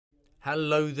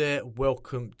Hello there,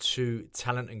 welcome to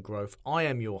Talent and Growth. I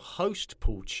am your host,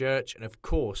 Paul Church, and of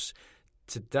course,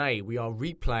 today we are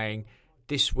replaying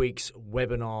this week's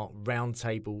webinar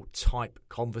roundtable type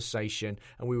conversation,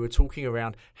 and we were talking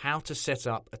around how to set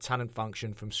up a talent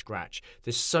function from scratch.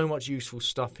 There's so much useful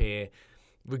stuff here,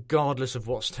 regardless of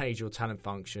what stage your talent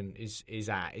function is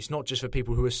at. It's not just for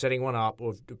people who are setting one up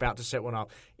or about to set one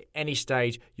up. At any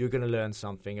stage, you're going to learn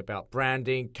something about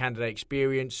branding, candidate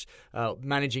experience,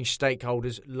 managing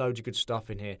stakeholders, loads of good stuff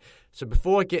in here. So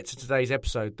before I get to today's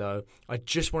episode, though, I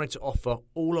just wanted to offer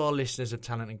all our listeners of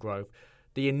Talent and Growth,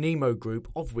 the Anemo Group,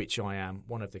 of which I am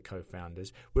one of the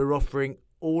co-founders, we're offering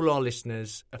all our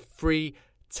listeners a free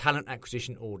talent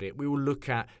acquisition audit. We will look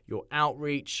at your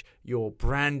outreach, your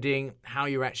branding, how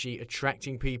you're actually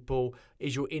attracting people.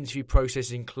 Is your interview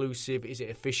process inclusive? Is it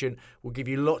efficient? We'll give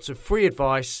you lots of free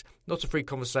advice, lots of free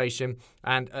conversation,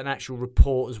 and an actual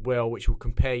report as well, which will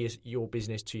compare your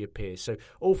business to your peers. So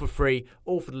all for free,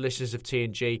 all for the listeners of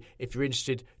T&G. If you're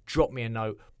interested, drop me a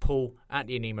note,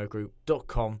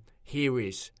 paul@theanemogroup.com. Here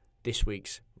is this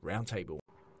week's roundtable.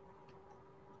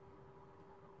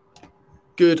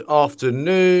 Good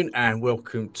afternoon and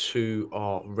welcome to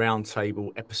our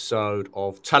roundtable episode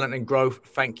of Talent and Growth.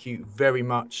 Thank you very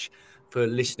much for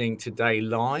listening today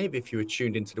live. If you are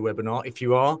tuned into the webinar, if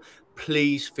you are,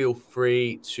 please feel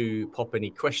free to pop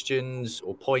any questions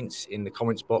or points in the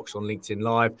comments box on LinkedIn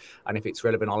Live. And if it's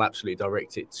relevant, I'll absolutely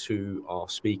direct it to our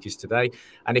speakers today.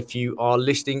 And if you are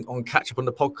listening on Catch Up on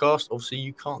the podcast, obviously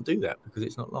you can't do that because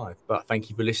it's not live. But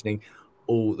thank you for listening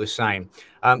all the same.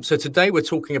 So today we're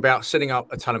talking about setting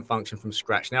up a talent function from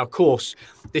scratch. Now, of course,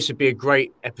 this would be a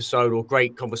great episode or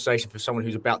great conversation for someone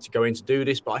who's about to go in to do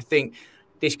this, but I think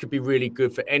this could be really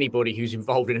good for anybody who's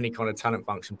involved in any kind of talent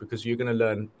function, because you're going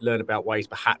to learn about ways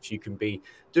perhaps you can be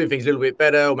doing things a little bit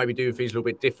better or maybe doing things a little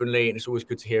bit differently. And it's always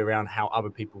good to hear around how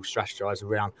other people strategize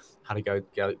around how to go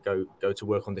to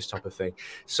work on this type of thing.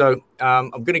 So I'm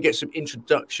going to get some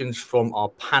introductions from our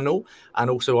panel and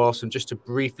also ask them just to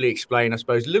briefly explain, I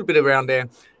suppose, a little bit around their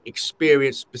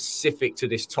experience specific to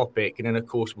this topic. And then, of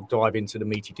course, we'll dive into the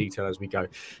meaty detail as we go.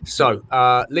 So,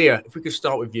 Leah, if we could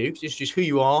start with you, just who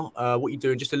you are, what you're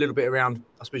doing, just a little bit around,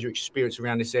 I suppose, your experience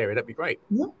around this area. That'd be great.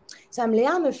 Mm-hmm. So I'm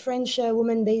Leah. I'm a French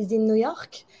woman based in New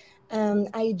York.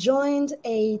 I joined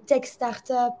a tech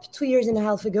startup 2.5 years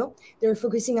ago. They were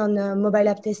focusing on mobile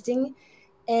app testing.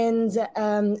 And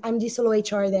I'm the solo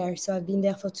HR there. So I've been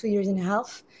there for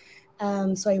 2.5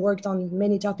 years. So I worked on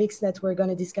many topics that we're going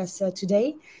to discuss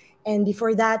today. And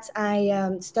before that,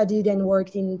 I studied and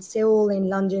worked in Seoul, in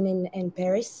London, and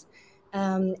Paris.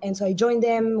 And so I joined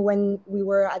them when we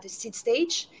were at the seed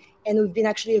stage. And we've been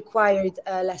actually acquired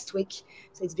last week.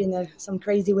 So it's been some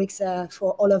crazy weeks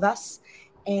for all of us.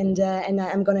 And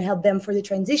I'm going to help them for the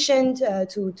transition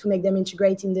to make them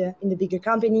integrate in the bigger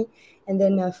company and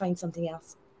then find something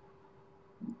else.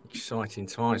 Exciting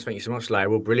times. Thank you so much, Leah.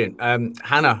 Well, brilliant.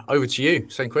 Hannah, over to you.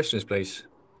 Same questions, please.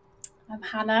 I'm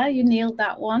Hannah. You nailed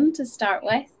that one to start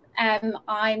with.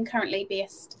 I'm currently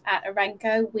based at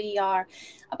Arenco. We are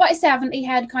about a 70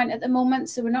 head count at the moment,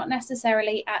 so we're not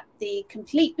necessarily at the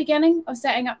complete beginning of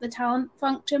setting up the talent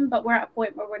function, but we're at a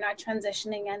point where we're now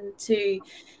transitioning into,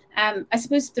 I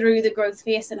suppose, through the growth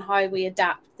phase and how we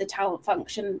adapt the talent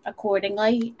function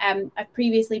accordingly. I've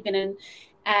previously been in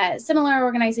similar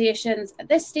organizations at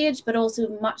this stage, but also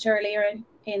much earlier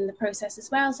in the process as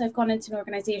well. So I've gone into an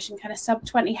organization kind of sub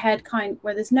 20 head count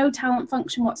where there's no talent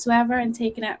function whatsoever and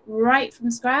taken it right from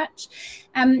scratch.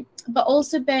 But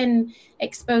also been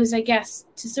exposed, I guess,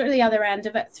 to sort of the other end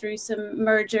of it through some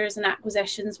mergers and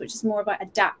acquisitions, which is more about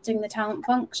adapting the talent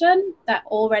function that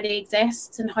already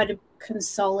exists and how to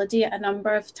consolidate a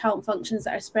number of talent functions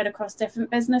that are spread across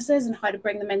different businesses and how to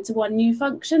bring them into one new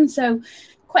function. So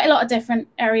quite a lot of different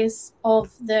areas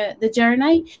of the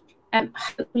journey.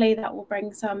 Hopefully that will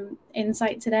bring some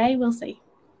insight today. We'll see.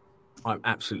 I'm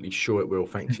absolutely sure it will.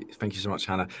 Thank you so much,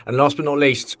 Hannah. And last but not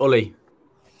least, Ollie.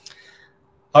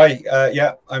 Hi,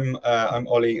 I'm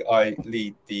Ollie. I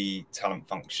lead the talent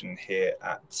function here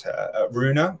at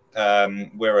Runa.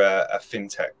 We're a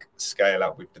fintech scale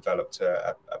up. We've developed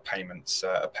a payments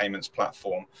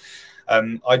platform.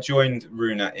 I joined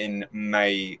Runa in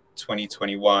May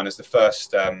 2021 as the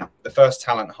first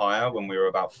talent hire when we were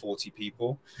about 40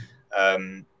 people.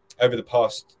 Over the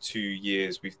past 2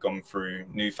 years, we've gone through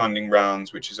new funding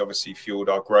rounds, which has obviously fueled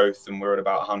our growth, and we're at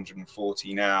about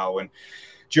 140 now. And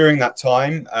during that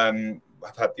time,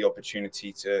 I've had the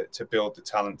opportunity to build the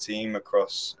talent team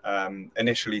across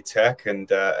initially tech and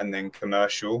then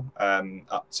commercial,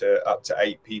 up to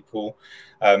 8 people.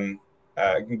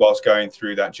 whilst going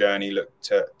through that journey,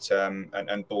 looked at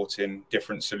and brought in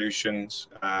different solutions,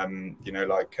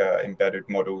 like embedded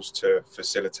models to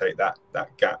facilitate that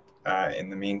gap in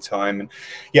the meantime. And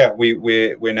yeah,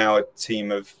 we're now a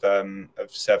team of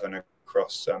 7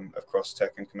 across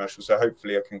tech and commercial. So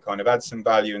hopefully I can kind of add some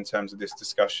value in terms of this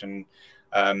discussion.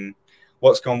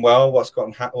 What's gone well,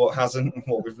 what hasn't,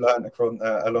 what we've learned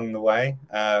along the way.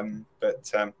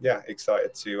 Yeah,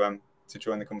 excited to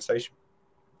join the conversation.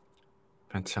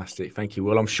 Fantastic. Thank you.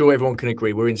 Well, I'm sure everyone can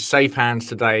agree we're in safe hands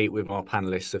today with our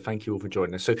panelists. So thank you all for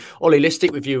joining us. So Ollie, let's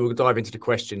stick with you. We'll dive into the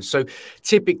questions. So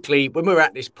typically when we're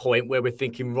at this point where we're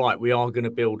thinking, right, we are going to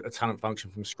build a talent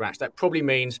function from scratch, that probably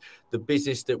means the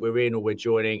business that we're in or we're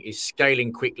joining is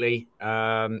scaling quickly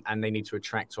and they need to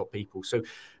attract top people. So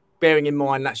bearing in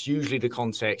mind that's usually the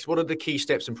context, what are the key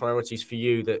steps and priorities for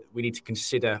you that we need to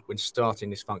consider when starting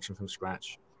this function from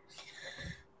scratch?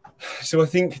 So I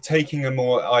think taking a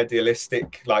more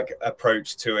idealistic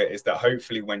approach to it is that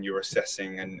hopefully when you're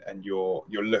assessing and you're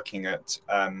looking at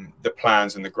the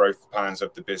plans and the growth plans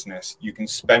of the business, you can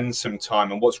spend some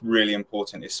time. And what's really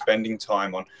important is spending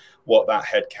time on what that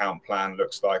headcount plan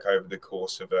looks like over the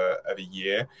course of a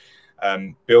year,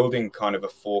 building kind of a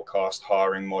forecast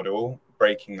hiring model,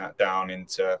 breaking that down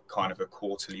into kind of a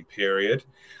quarterly period,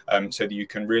 so that you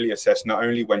can really assess not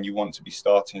only when you want to be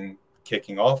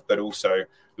kicking off, but also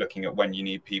looking at when you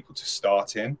need people to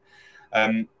start in,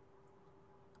 and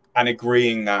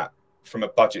agreeing that from a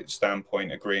budget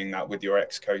standpoint, agreeing that with your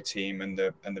exco team and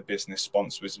the business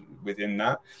sponsors within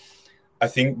that. I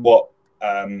think what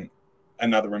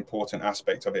another important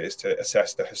aspect of it is to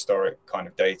assess the historic kind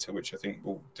of data, which I think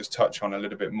we'll just touch on a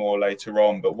little bit more later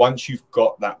on. But once you've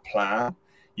got that plan,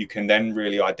 you can then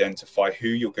really identify who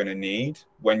you're going to need,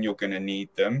 when you're going to need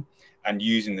them, and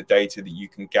using the data that you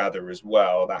can gather as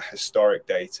well, that historic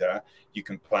data, you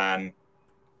can plan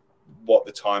what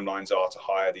the timelines are to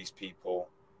hire these people,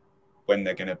 when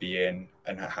they're going to be in,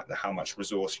 and how much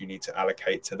resource you need to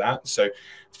allocate to that. So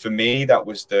for me, that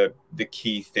was the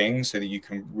key thing, so that you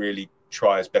can really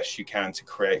try as best you can to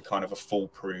create kind of a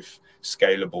foolproof,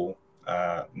 scalable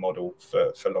model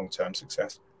for long-term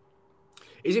success.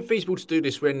 Is it feasible to do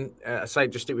this when, say,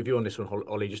 just stick with you on this one,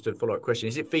 Ollie, just a follow-up question.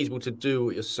 Is it feasible to do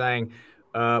what you're saying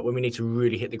when we need to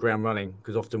really hit the ground running?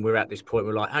 Because often we're at this point,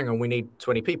 we're like, hang on, we need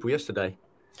 20 people yesterday.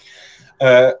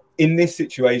 In this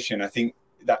situation, I think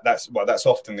that's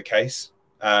often the case.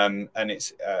 And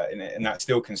it's and that's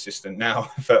still consistent now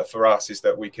for us, is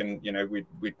that we can,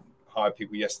 we'd hire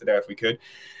people yesterday if we could.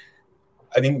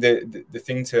 I think the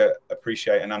thing to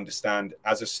appreciate and understand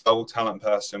as a sole talent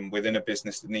person within a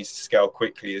business that needs to scale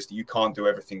quickly is that you can't do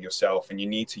everything yourself, and you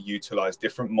need to utilize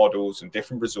different models and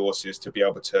different resources to be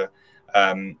able to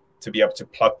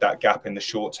plug that gap in the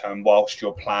short term whilst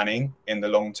you're planning in the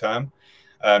long term.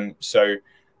 So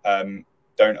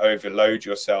don't overload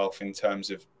yourself in terms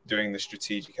of doing the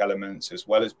strategic elements, as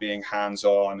well as being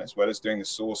hands-on, as well as doing the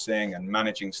sourcing and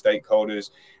managing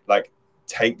stakeholders.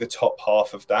 Take the top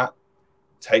half of that,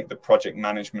 take the project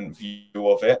management view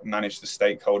of it, manage the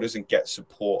stakeholders, and get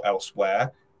support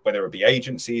elsewhere, whether it be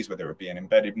agencies, whether it be an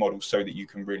embedded model, so that you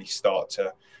can really start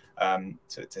to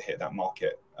hit that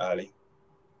market early.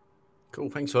 Cool,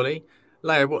 thanks, Ollie.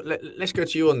 Leah, let's go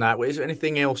to you on that. Is there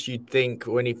anything else you think,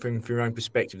 or anything from your own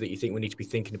perspective, that you think we need to be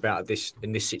thinking about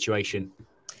in this situation?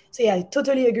 So yeah, I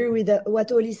totally agree with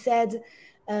what Ollie said.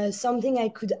 Something I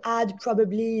could add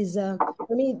probably is,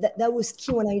 for me, that was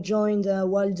key when I joined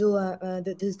Waldo,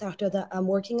 the startup that I'm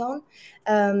working on.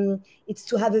 It's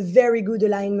to have a very good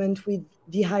alignment with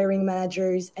the hiring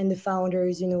managers and the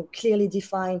founders, clearly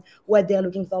define what they're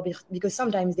looking for, because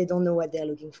sometimes they don't know what they're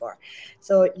looking for.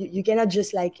 So you cannot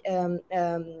just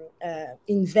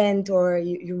invent, or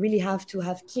you really have to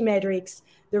have key metrics,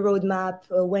 the roadmap,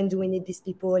 when do we need these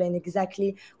people, and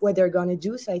exactly what they're going to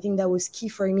do. So I think that was key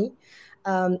for me.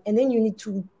 And then you need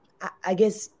to, I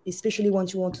guess, especially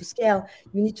once you want to scale,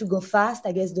 you need to go fast.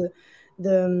 I guess the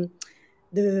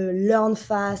learn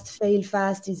fast, fail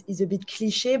fast is a bit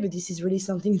cliche, but this is really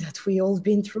something that we all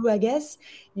been through, I guess.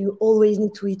 You always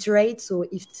need to iterate. So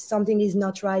if something is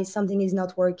not right, something is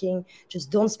not working, just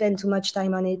don't spend too much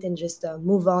time on it, and just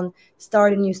move on,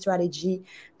 start a new strategy.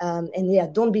 And yeah,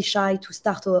 don't be shy to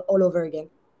start all over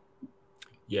again.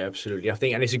 Yeah, absolutely. I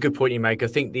think, and it's a good point you make. I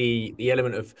think the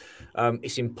element of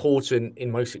it's important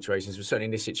in most situations, but certainly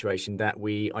in this situation, that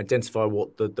we identify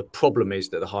what the problem is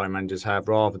that the hiring managers have,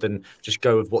 rather than just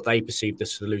go with what they perceive the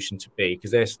solution to be.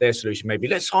 Because their solution may be,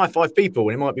 let's hire 5 people,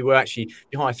 and it might be, well, actually,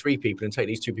 you hire 3 people and take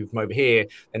these 2 people from over here,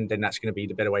 and then that's going to be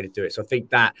the better way to do it. So I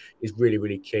think that is really,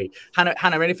 really key. Hannah,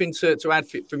 anything to add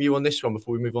from you on this one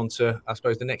before we move on to, I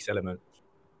suppose, the next element?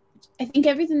 I think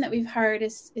everything that we've heard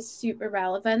is super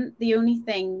relevant. The only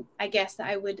thing I guess that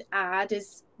I would add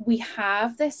is we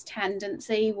have this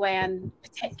tendency when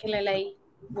particularly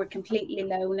we're completely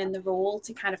alone in the role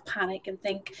to kind of panic and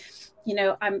think, you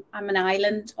know, I'm an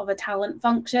island of a talent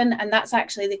function, and that's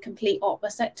actually the complete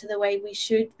opposite to the way we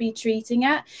should be treating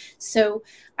it. So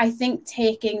I think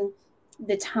taking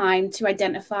the time to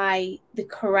identify the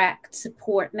correct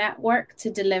support network to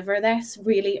deliver this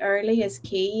really early is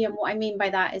key. And what I mean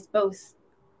by that is both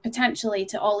potentially,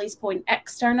 to Ollie's point,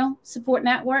 external support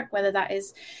network, whether that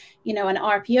is, you know, an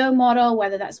RPO model,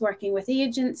 whether that's working with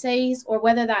agencies, or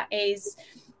whether that is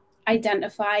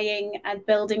identifying and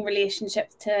building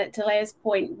relationships, to Leia's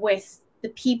point, with the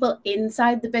people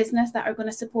inside the business that are going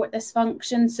to support this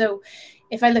function. So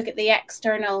if I look at the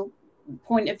external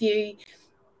point of view,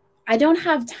 I don't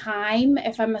have time,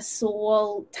 if I'm a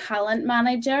sole talent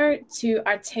manager, to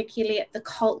articulate the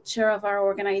culture of our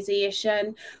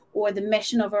organization or the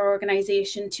mission of our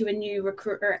organization to a new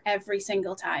recruiter every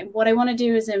single time. What I want to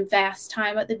do is invest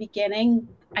time at the beginning,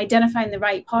 identifying the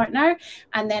right partner,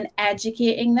 and then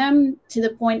educating them to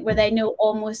the point where they know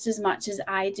almost as much as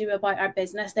I do about our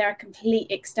business. They're a complete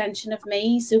extension of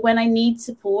me. So when I need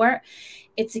support,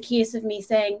 it's a case of me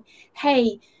saying,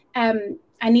 hey,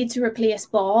 I need to replace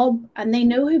Bob, and they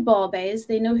know who Bob is.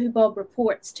 They know who Bob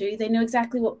reports to. They know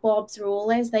exactly what Bob's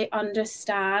role is. They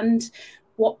understand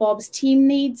what Bob's team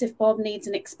needs, if Bob needs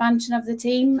an expansion of the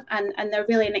team, and they're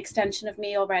really an extension of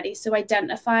me already. So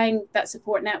identifying that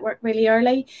support network really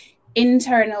early,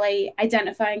 internally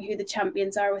identifying who the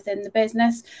champions are within the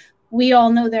business. We all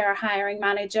know there are hiring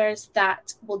managers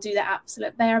that will do the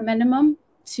absolute bare minimum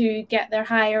to get their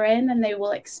hire in, and they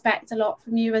will expect a lot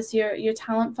from you as your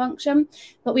talent function.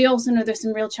 But we also know there's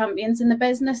some real champions in the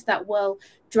business that will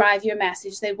drive your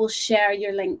message. They will share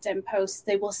your LinkedIn posts.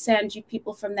 They will send you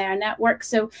people from their network.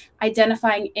 So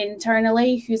identifying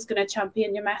internally who's going to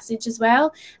champion your message as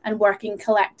well, and working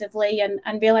collectively,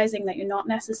 and realizing that you're not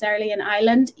necessarily an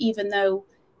island, even though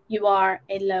you are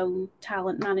a lone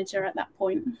talent manager at that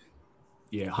point.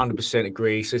 Yeah, 100%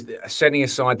 agree. So setting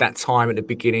aside that time at the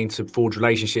beginning to forge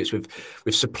relationships with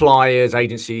suppliers,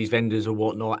 agencies, vendors or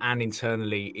whatnot, and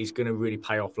internally is going to really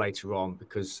pay off later on,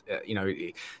 because,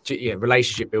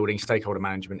 relationship building, stakeholder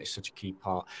management is such a key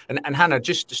part. And Hannah,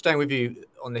 just staying with you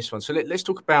on this one. So let's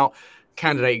talk about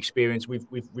candidate experience.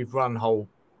 We've run whole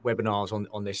webinars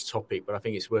on this topic, but I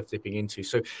think it's worth dipping into.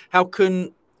 So how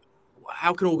can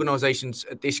organizations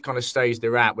at this kind of stage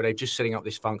they're at, where they're just setting up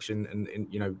this function and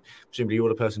presumably you're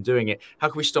the person doing it, how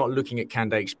can we start looking at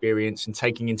candidate experience and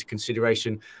taking into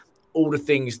consideration all the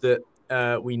things that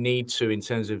we need to, in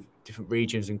terms of different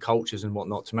regions and cultures and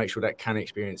whatnot, to make sure that candidate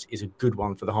experience is a good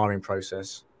one for the hiring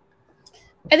process?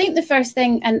 I think the first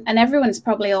thing, and everyone's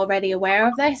probably already aware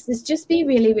of this, is just be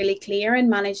really, really clear in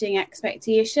managing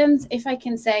expectations. If I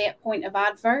can say at point of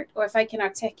advert, or if I can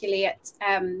articulate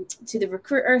to the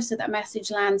recruiter so that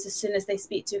message lands as soon as they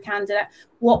speak to a candidate,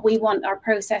 what we want our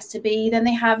process to be, then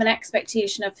they have an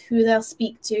expectation of who they'll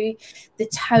speak to, the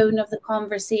tone of the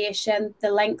conversation, the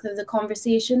length of the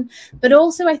conversation. But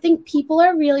also, I think people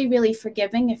are really, really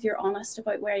forgiving if you're honest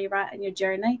about where you're at in your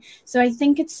journey. So I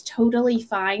think it's totally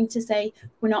fine to say,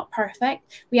 we're not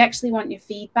perfect. We actually want your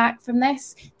feedback from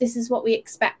this. This is what we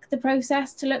expect the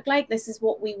process to look like. This is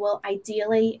what we will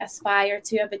ideally aspire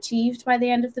to have achieved by the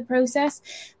end of the process.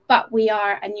 But we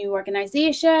are a new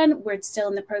organization. We're still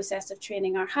in the process of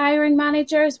training our hiring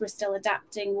managers. We're still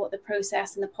adapting what the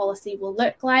process and the policy will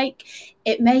look like.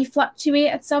 It may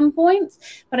fluctuate at some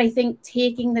points, but I think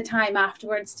taking the time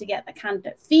afterwards to get the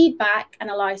candidate feedback and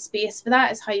allow space for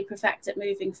that is how you perfect it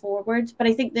moving forward. But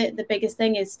I think that the biggest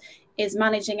thing is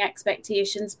managing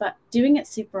expectations, but doing it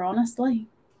super honestly.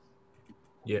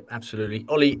 Yeah, absolutely.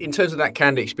 Ollie, in terms of that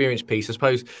candidate experience piece, I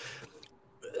suppose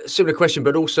similar question,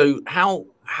 but also how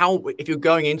if you're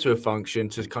going into a function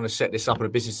to kind of set this up, and a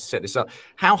business to set this up,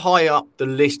 how high up the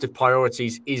list of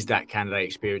priorities is that candidate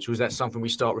experience? Or is that something we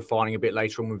start refining a bit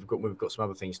later on when we've got some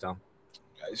other things done?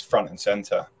 It's front and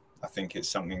center. I think it's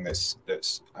something that's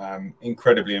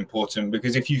incredibly important,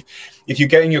 because if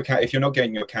you're not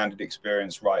getting your candidate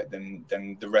experience right,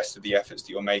 then the rest of the efforts that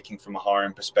you're making from a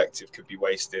hiring perspective could be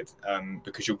wasted,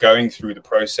 because you're going through the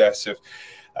process of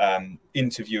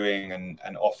interviewing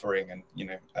and offering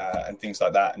and things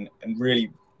like that, and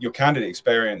really your candidate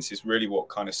experience is really what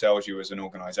kind of sells you as an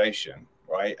organization,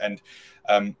 right? And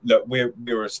look,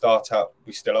 we're a startup.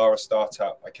 We still are a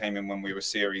startup. I came in when we were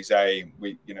Series A.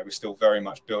 We're still very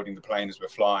much building the plane as we're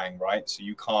flying, right? So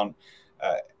you can't.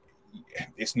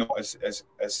 It's not as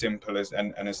simple as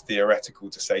and as theoretical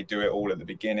to say do it all at the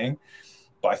beginning.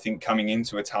 But I think coming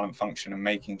into a talent function and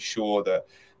making sure that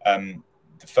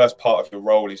the first part of your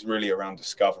role is really around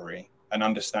discovery and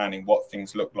understanding what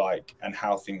things look like and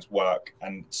how things work,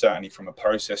 and certainly from a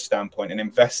process standpoint, and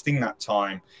investing that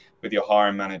time with your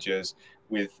hiring managers,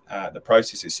 with the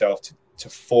process itself to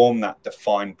form that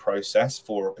defined process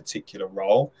for a particular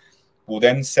role will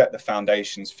then set the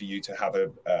foundations for you to have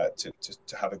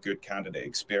a good candidate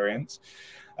experience.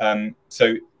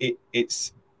 So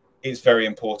it's very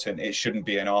important. It shouldn't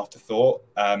be an afterthought.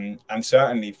 And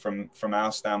certainly from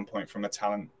our standpoint, from a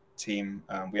talent team,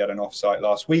 we had an offsite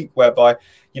last week whereby,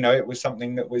 it was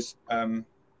something that was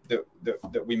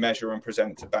that we measure and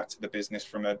present back to the business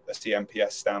from a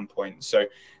CMPS standpoint. So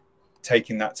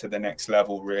taking that to the next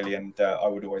level, really, and I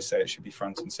would always say it should be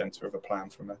front and center of a plan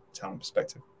from a talent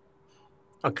perspective.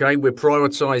 Okay, we're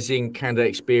prioritising candidate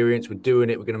experience. We're doing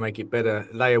it. We're going to make it better.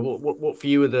 Leah, what for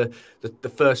you are the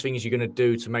first things you're going to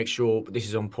do to make sure this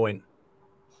is on point?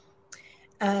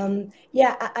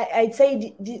 I'd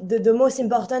say the most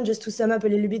important, just to sum up a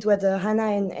little bit what Hannah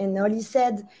and Ollie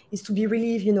said, is to be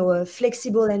really,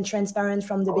 flexible and transparent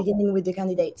from the beginning with the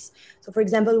candidates. So, for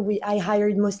example, I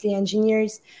hired mostly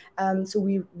engineers, so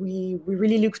we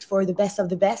really looked for the best of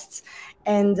the best,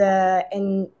 and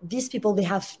these people, they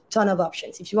have ton of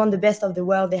options. If you want the best of the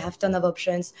world, they have ton of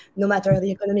options. No matter the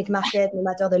economic market, no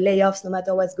matter the layoffs, no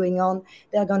matter what's going on,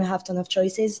 they're gonna have ton of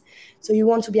choices. So you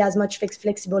want to be as much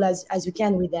flexible as you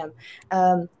can with them,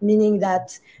 meaning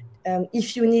that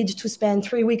if you need to spend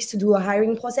 3 weeks to do a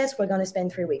hiring process, we're going to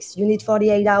spend 3 weeks. You need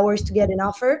 48 hours to get an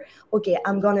offer. Okay,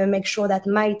 I'm going to make sure that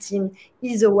my team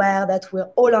is aware that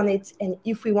we're all on it. And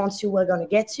if we want you, we're going to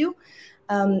get you.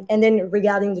 And then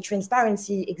regarding the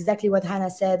transparency, exactly what Hannah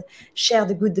said, share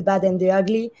the good, the bad, and the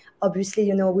ugly.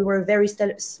 Obviously, we were a very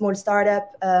small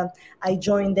startup. I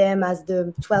joined them as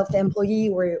the 12th employee,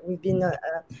 where we've been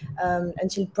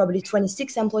until probably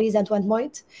 26 employees at one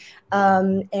point.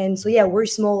 And so, yeah, we're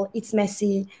small. It's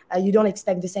messy. You don't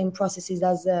expect the same processes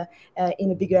as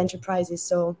in a bigger enterprises.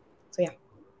 So yeah.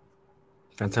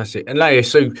 Fantastic. And Leah,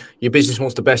 so your business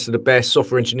wants the best of the best.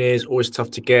 Software engineers, always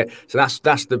tough to get. So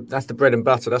that's the bread and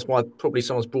butter. That's why probably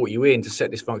someone's brought you in to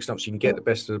set this function up so you can get the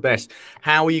best of the best.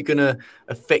 How are you going to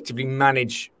effectively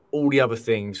manage all the other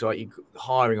things like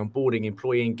hiring, onboarding,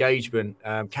 employee engagement,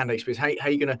 candidate experience? How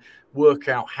are you going to work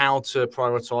out how to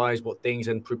prioritize what things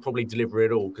and probably deliver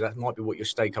it all? Because that might be what your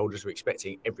stakeholders are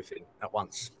expecting, everything at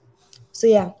once. So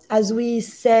yeah, as we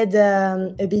said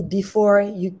a bit before,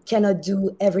 you cannot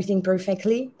do everything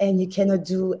perfectly and you cannot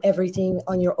do everything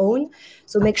on your own.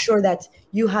 So make sure that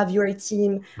you have your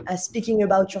team speaking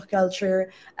about your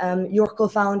culture, your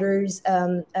co-founders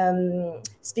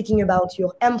speaking about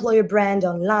your employer brand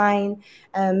online,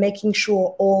 making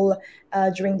sure all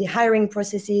during the hiring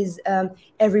processes,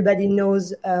 everybody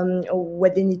knows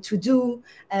what they need to do.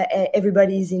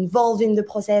 Everybody is involved in the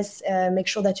process. Make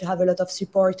sure that you have a lot of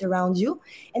support around you.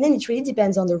 And then it really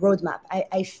depends on the roadmap.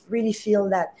 I really feel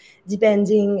that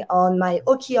depending on my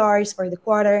OKRs for the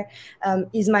quarter,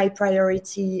 is my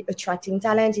priority attracting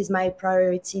talent? Is my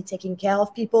priority taking care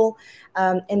of people?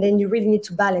 And then you really need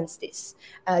to balance this.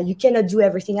 You cannot do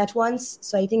everything at once.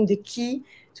 So I think the key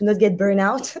to not get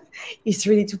burnout is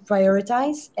really to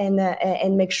prioritize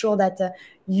and make sure that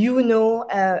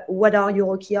what are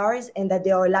your OKRs and that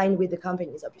they are aligned with the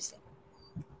companies, obviously.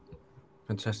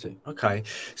 Fantastic. Okay.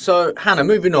 So, Hannah,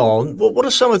 moving on, what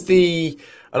are some of the,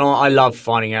 and I love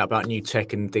finding out about new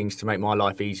tech and things to make my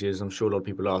life easier, as I'm sure a lot of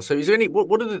people are. So is there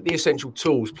what are the essential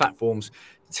tools, platforms,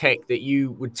 tech that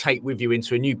you would take with you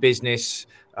into a new business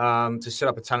to set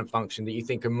up a talent function that you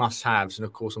think are must-haves? And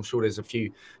of course, I'm sure there's a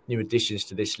few new additions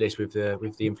to this list with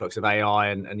the influx of AI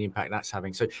and the impact that's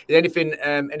having. So is there anything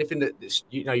that,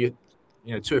 you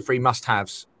 2 or 3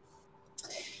 must-haves?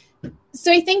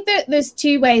 So I think that there's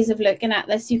 2 ways of looking at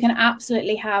this. You can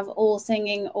absolutely have all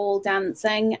singing, all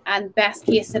dancing, and best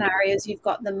case scenarios, you've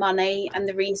got the money and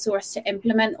the resource to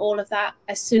implement all of that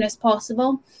as soon as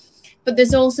possible. But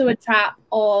there's also a trap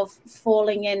of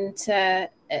falling into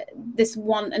this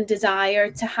want and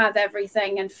desire to have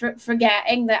everything and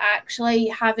forgetting that actually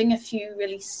having a few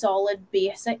really solid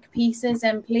basic pieces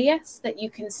in place that you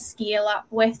can scale up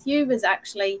with you is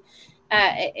actually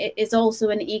is also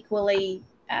an equally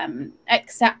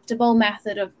acceptable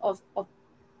method of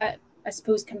I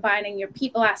suppose combining your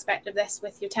people aspect of this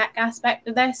with your tech aspect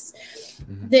of this.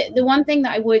 Mm-hmm. The one thing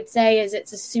that I would say is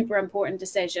it's a super important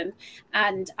decision,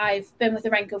 and I've been with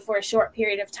Arenco for a short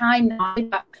period of time now,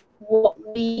 but what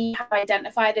we have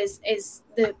identified is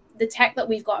the tech that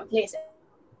we've got in place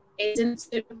isn't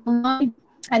suitable now,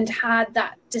 and had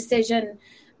that decision,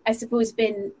 I suppose,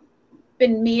 been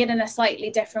been made in a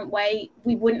slightly different way,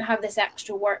 we wouldn't have this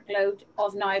extra workload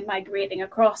of now migrating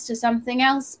across to something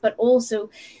else, but also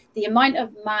the amount of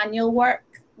manual work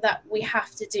that we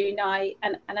have to do now,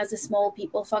 and as a small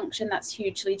people function, that's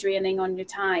hugely draining on your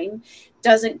time,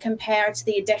 doesn't compare to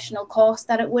the additional cost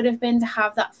that it would have been to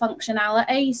have that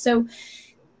functionality. So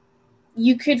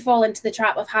you could fall into the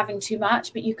trap of having too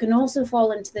much, but you can also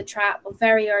fall into the trap of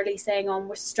very early saying,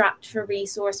 we're strapped for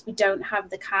resource, we don't have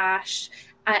the cash,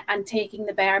 and taking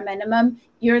the bare minimum.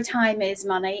 Your time is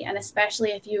money, and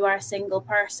especially if you are a single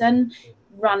person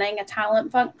running a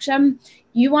talent function,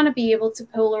 you want to be able to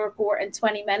pull a report in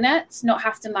 20 minutes, not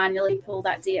have to manually pull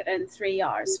that data in 3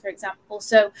 hours, for example.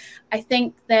 So I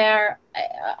think there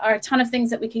are a ton of things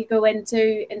that we could go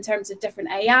into in terms of different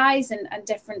AIs and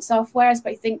different softwares,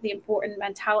 but I think the important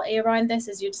mentality around this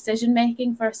is your decision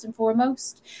making first and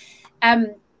foremost.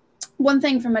 One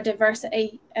thing from a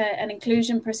diversity and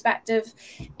inclusion perspective,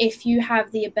 if you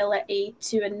have the ability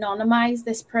to anonymize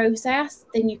this process,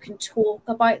 then you can talk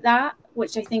about that,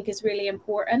 which I think is really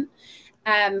important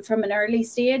from an early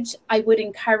stage. I would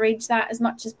encourage that as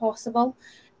much as possible.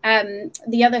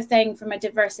 The other thing from a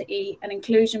diversity and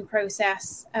inclusion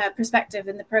process perspective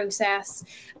in the process,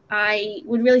 I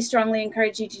would really strongly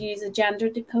encourage you to use a gender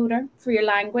decoder for your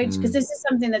language, because this is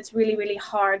something that's really, really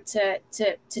hard to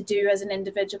do as an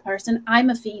individual person.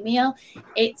 I'm a female.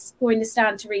 It's going to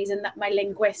stand to reason that my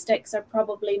linguistics are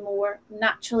probably more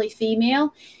naturally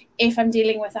female. If I'm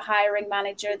dealing with a hiring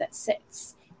manager that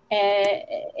sits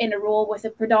in a role with a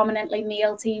predominantly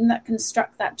male team that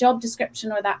construct that job description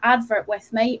or that advert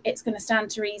with me, it's going to stand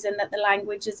to reason that the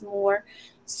language is more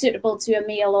suitable to a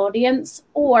male audience.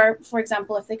 Or, for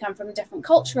example, if they come from a different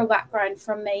cultural background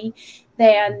from me,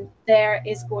 then there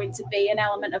is going to be an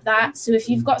element of that. So if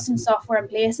you've got some software in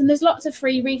place, and there's lots of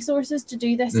free resources to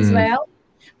do this as well,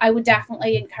 I would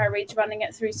definitely encourage running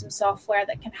it through some software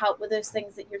that can help with those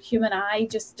things that your human eye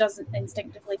just doesn't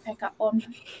instinctively pick up on.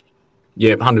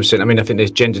 Yeah, 100%. I mean, I think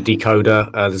there's Gender Decoder.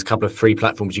 There's a couple of free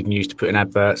platforms you can use to put in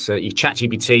adverts. You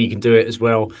ChatGPT, you can do it as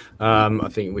well. I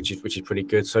think, which is pretty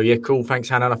good. So yeah, cool. Thanks,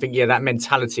 Hannah. And I think that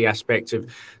mentality aspect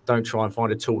of don't try and find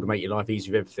a tool to make your life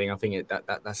easy with everything. I think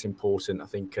that's important. I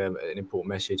think an important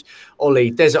message.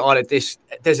 Ollie, Desert Island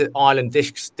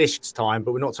discs time,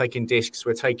 but we're not taking discs.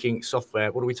 We're taking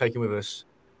software. What are we taking with us?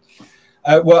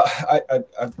 Well,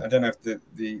 I don't know if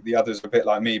the others are a bit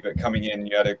like me, but coming in,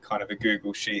 you had a kind of a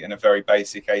Google sheet and a very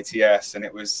basic ATS, and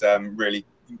it was really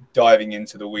diving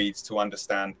into the weeds to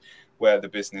understand where the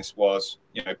business was,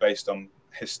 based on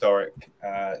historic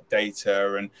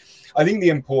data. And I think the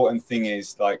important thing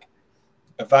is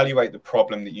evaluate the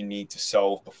problem that you need to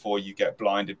solve before you get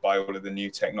blinded by all of the new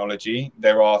technology.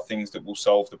 There are things that will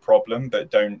solve the problem,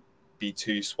 but don't be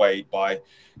too swayed by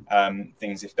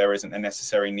things if there isn't a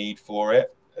necessary need for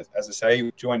it. As I say,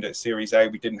 we joined at Series A.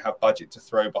 We didn't have budget to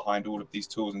throw behind all of these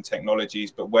tools and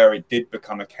technologies, but where it did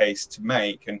become a case to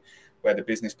make and where the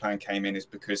business plan came in is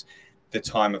because the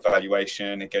time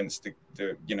evaluation against the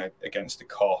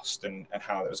cost and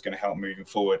how that was going to help moving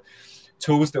forward.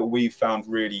 Tools that we found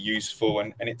really useful,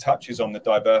 and it touches on the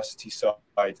diversity side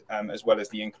as well as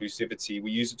the inclusivity.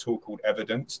 We use a tool called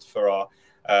Evidenced for our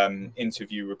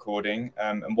interview recording,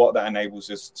 and what that enables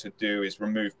us to do is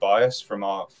remove bias from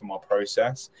our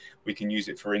process. We can use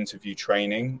it for interview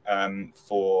training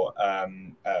for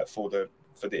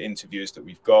the interviews that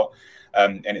we've got,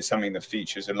 and it's something that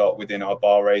features a lot within our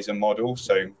bar raiser model,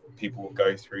 so people will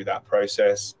go through that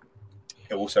process.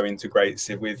 It also integrates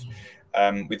it with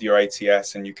your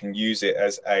ATS, and you can use it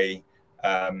as a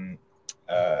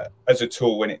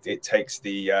tool when it takes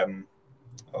the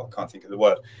I can't think of the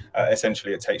word.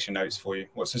 Essentially, it takes your notes for you.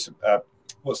 What's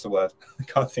the word? I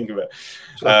can't think of it.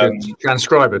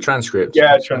 Transcript.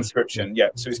 Yeah, transcription. Yeah,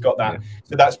 so it's got that. Yeah.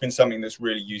 So that's been something that's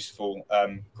really useful.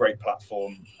 Great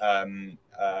platform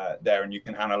there, and you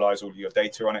can analyze all of your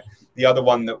data on it. The other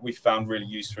one that we found really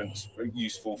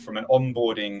useful from an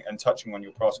onboarding, and touching on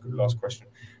your last question,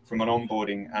 from an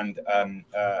onboarding and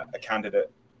a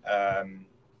candidate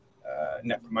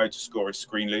net promoter score is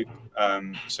Screenloop.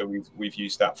 So we've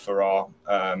used that for our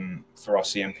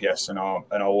CMPS and our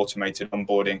automated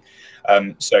onboarding.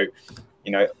 So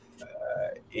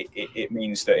it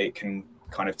means that it can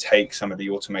kind of take some of the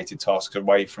automated tasks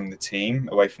away from the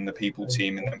people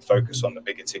team, and then focus on the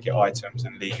bigger ticket items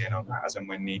and lean in on that as and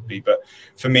when need be. But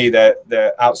for me,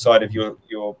 they're outside of your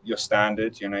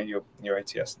standard, your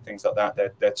ATS and things like that.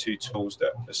 They're two tools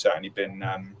that have certainly been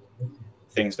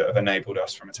things that have enabled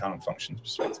us from a talent functions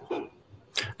perspective.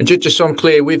 And just so I'm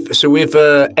clear, we've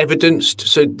evidenced,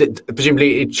 so that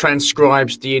presumably it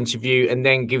transcribes the interview and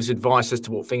then gives advice as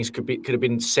to what things could have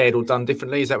been said or done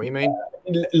differently. Is that what you mean?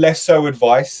 Less so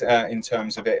advice in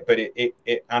terms of it, but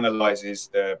it analyzes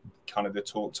the kind of the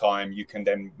talk time. You can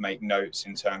then make notes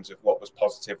in terms of what was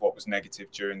positive, what was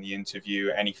negative during the interview,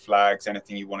 any flags,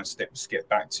 anything you want to skip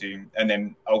back to, and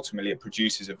then ultimately it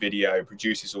produces a video,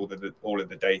 produces all of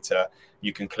the data.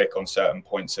 You can click on certain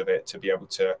points of it to be able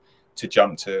to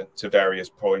jump to various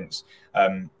points.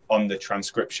 On the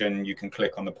transcription, you can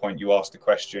click on the point you asked the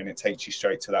question, it takes you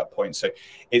straight to that point. So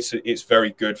it's very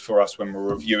good for us when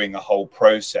we're reviewing a whole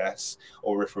process,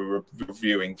 or if we're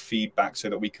reviewing feedback, so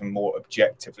that we can more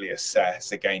objectively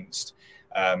assess against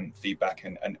feedback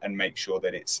and make sure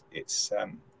that it's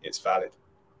valid.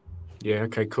 Yeah,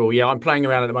 okay, cool. Yeah, I'm playing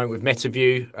around at the moment with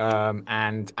MetaView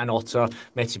and Otter.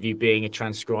 MetaView being a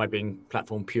transcribing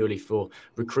platform purely for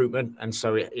recruitment, and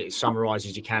so it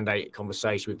summarizes your candidate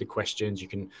conversation with the questions. You've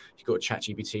got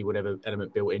ChatGPT, whatever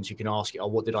element built in, so you can ask it, oh,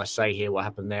 what did I say here? What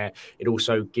happened there? It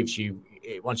also gives you,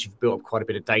 once you've built up quite a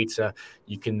bit of data,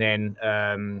 you can then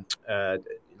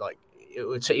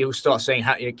it will start saying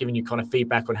giving you kind of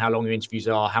feedback on how long your interviews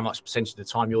are, how much percentage of the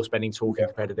time you're spending talking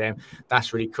compared to them.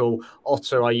 That's really cool.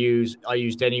 Otter I used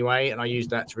anyway, and I use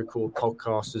that to record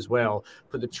podcasts as well.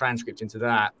 Put the transcript into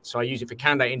that. So I use it for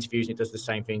candidate interviews, and it does the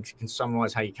same thing. It can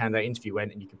summarize how your candidate interview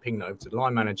went, and you can ping that over to the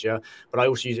line manager. But I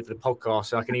also use it for the podcast,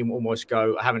 so I can even almost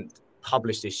go, I haven't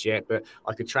published this yet, but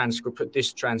I could put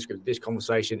this transcript, this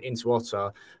conversation into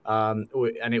Otter,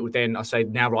 and it would then, I say,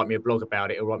 now write me a blog about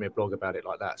it, or write me a blog about it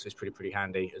like that. So it's pretty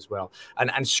handy as well.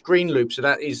 And screen loop, so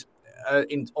that is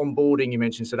in onboarding you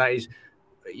mentioned. So that is,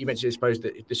 you mentioned, I suppose,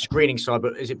 the screening side,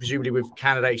 but is it presumably with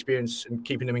candidate experience and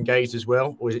keeping them engaged as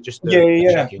well, or is it just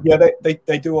checking? Yeah,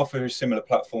 they do offer a similar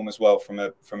platform as well from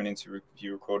an interview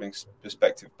recording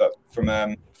perspective, but from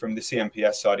the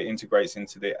CMPS side, it integrates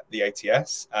into the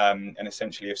ATS, and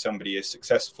essentially if somebody is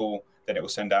successful, then it will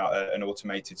send out an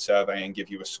automated survey and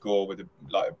give you a score with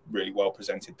a really well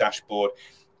presented dashboard.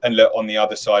 And look, on the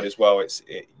other side as well,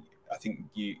 I think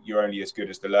you're only as good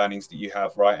as the learnings that you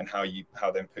have, right? And how you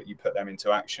put them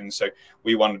into action. So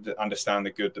we wanted to understand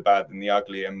the good, the bad, and the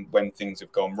ugly, and when things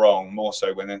have gone wrong, more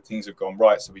so when things have gone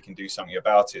right, so we can do something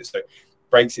about it. So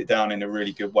breaks it down in a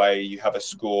really good way. You have a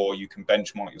score, you can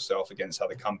benchmark yourself against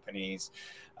other companies,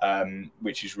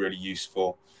 which is really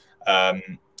useful. So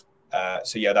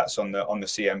yeah, that's on the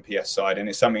CMPS side, and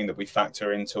it's something that we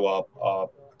factor into our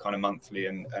kind of monthly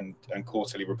and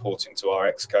quarterly reporting to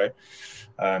our exco.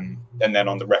 And then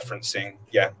on the referencing,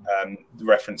 the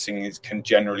referencing can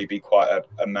generally be quite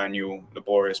a manual,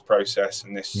 laborious process,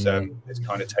 and this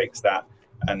kind of takes that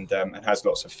and has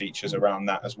lots of features around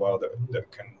that as well that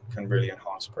can really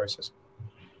enhance the process.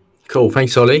 Cool,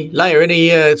 thanks, Ollie. Leia,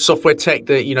 any software tech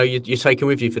that you're taking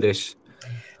with you for this?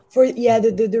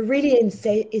 The really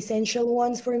essential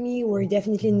ones for me were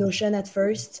definitely Notion at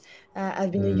first.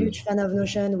 I've been a huge fan of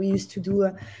Notion. We used to do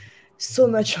so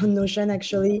much on Notion,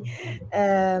 actually.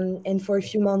 And for a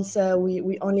few months,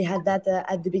 we only had that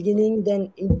at the beginning.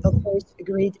 Then, of course,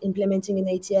 agreed implementing an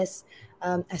ATS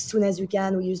as soon as you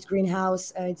can. We used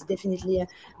Greenhouse. It's definitely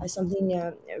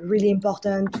something really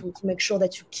important to make sure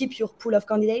that you keep your pool of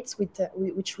candidates,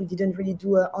 which we didn't really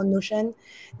do on Notion.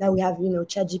 Now we have,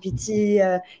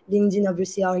 ChatGPT, LinkedIn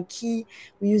obviously are key.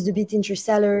 We used a bit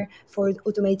Interstellar for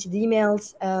automated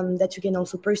emails that you can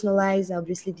also personalize.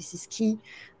 Obviously, this is key.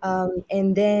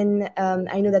 And then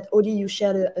I know that Oli, you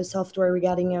shared a software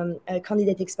regarding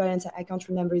candidate experience. I can't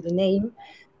remember the name.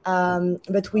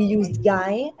 But we used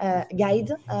Guide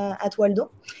at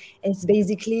Waldo. It's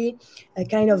basically a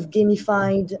kind of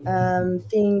gamified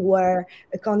thing where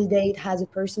a candidate has a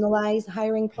personalized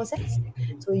hiring process.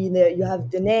 So you have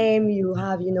the name, you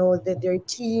have their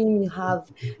team, you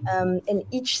have and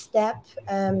each step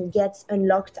gets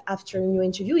unlocked after a new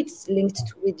interview. It's linked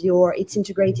it's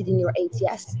integrated in your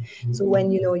ATS. So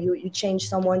when you change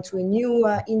someone to a new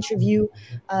interview,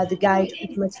 the guide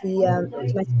automatically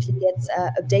gets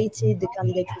updated. The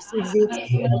candidate receives it,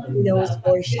 and he knows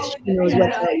or she knows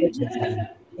what to expect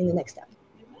in the next step.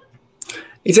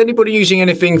 Is anybody using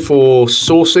anything for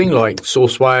sourcing, like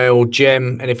Sourcewell,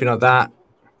 Gem, anything like that?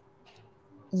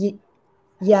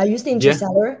 Yeah, I use the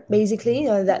Interstellar, basically.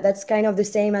 That's kind of the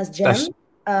same as Gem.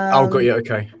 Got you.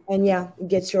 Okay. And it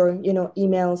gets your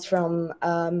emails from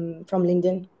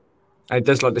LinkedIn. And it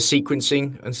does like the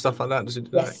sequencing and stuff like that. Does it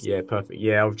do Yes. that? Yeah, perfect.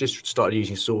 Yeah, I've just started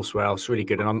using Sourcewell. It's really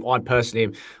good. And I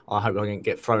personally, I hope I don't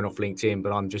get thrown off LinkedIn,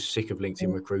 but I'm just sick of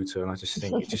LinkedIn Recruiter, and I just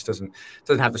think it just doesn't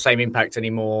have the same impact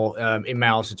anymore.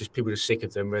 Emails are just people are sick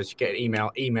of them. Whereas you get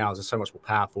emails are so much more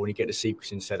powerful. When you get the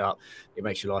sequencing set up, it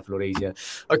makes your life a lot easier.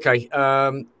 Okay,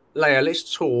 Leah,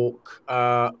 let's talk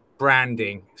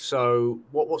branding. So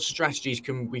what strategies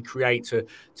can we create to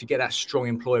get that strong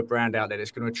employer brand out there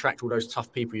that's going to attract all those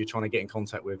tough people you're trying to get in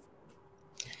contact with?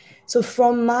 So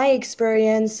from my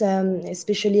experience,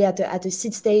 especially at the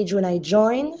seed stage when I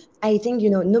joined, I think,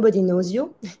 nobody knows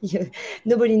you.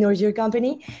 Nobody knows your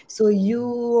company. So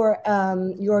your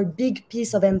big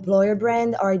piece of employer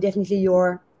brand are definitely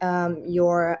your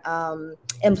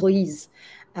employees.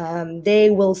 They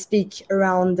will speak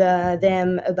around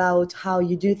them about how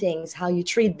you do things, how you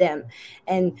treat them.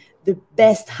 And the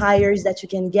best hires that you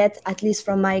can get, at least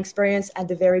from my experience at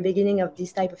the very beginning of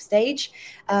this type of stage,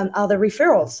 are the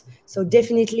referrals. So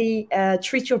definitely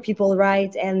treat your people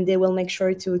right, and they will make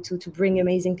sure to bring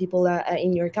amazing people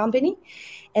in your company.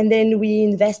 And then we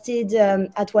invested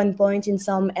at one point in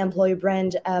some employer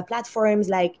brand platforms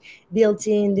like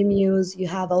Built-in, The Muse. You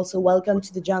have also Welcome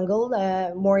to the Jungle,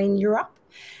 more in Europe.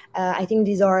 I think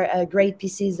these are great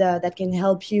pieces that can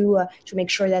help you to make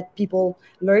sure that people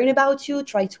learn about you.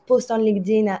 Try to post on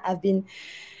LinkedIn.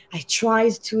 I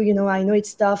tried to, I know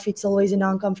it's tough. It's always an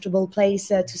uncomfortable place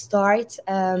to start,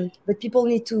 but people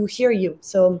need to hear you.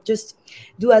 So just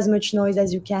do as much noise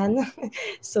as you can,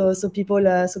 so people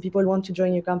want to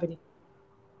join your company.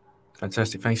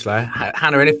 Fantastic, thanks, Leah.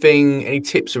 Hannah, any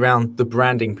tips around the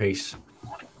branding piece?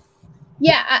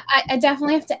 Yeah, I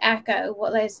definitely have to echo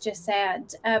what Liz just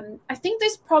said. I think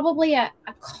there's probably a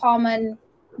common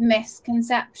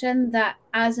misconception that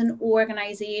as an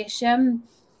organization,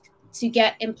 to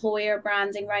get employer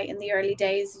branding right in the early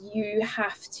days, you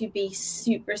have to be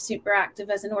super, super active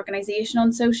as an organization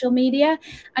on social media.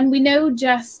 And we know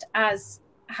just as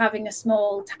having a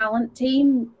small talent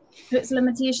team puts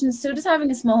limitations, so does having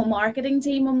a small marketing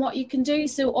team on what you can do.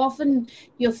 So often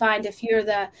you'll find if you're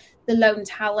the lone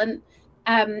talent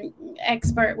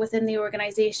expert within the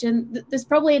organization, there's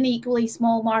probably an equally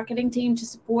small marketing team to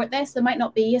support this. There might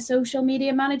not be a social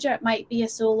media manager, it might be a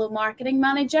solo marketing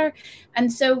manager.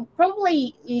 And so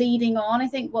probably leading on, I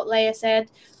think what Leah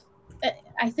said,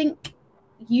 I think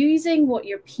using what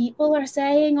your people are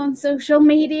saying on social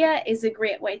media is a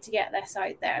great way to get this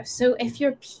out there. So if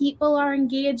your people are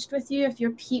engaged with you, if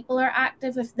your people are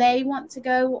active, if they want to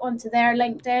go onto their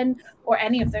LinkedIn or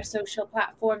any of their social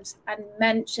platforms and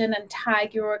mention and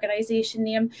tag your organization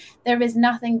name, there is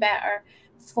nothing better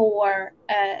for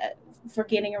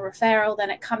gaining a referral than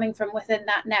it coming from within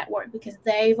that network, because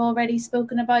they've already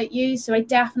spoken about you. So I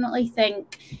definitely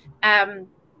think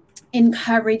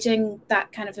encouraging that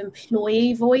kind of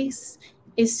employee voice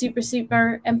is super,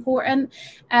 super important.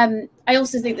 I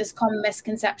also think there's a common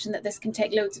misconception that this can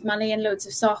take loads of money and loads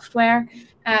of software,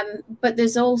 but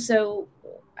there's also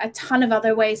a ton of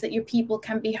other ways that your people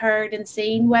can be heard and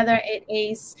seen, whether it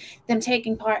is them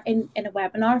taking part in a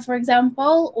webinar, for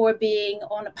example, or being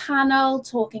on a panel,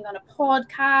 talking on a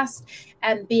podcast,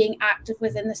 and being active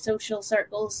within the social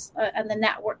circles and the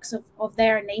networks of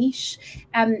their niche.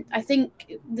 I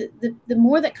think the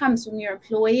more that comes from your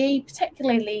employee,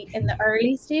 particularly in the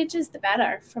early stages, the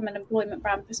better from an employment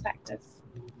brand perspective.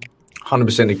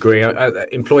 100% agree.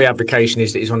 Employee application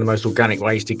is one of the most organic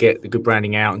ways to get the good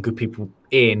branding out and good people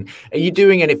in. Are you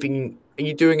doing anything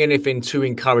to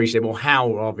encourage them, or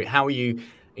how are you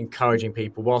encouraging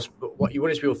people? Whilst what you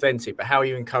want is to be authentic, but how are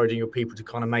you encouraging your people to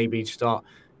kind of maybe start,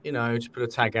 just put a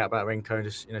tag out about Renko and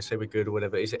just say we're good or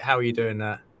whatever? How are you doing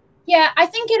that? Yeah, I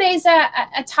think it is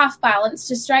a tough balance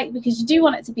to strike, because you do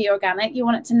want it to be organic. You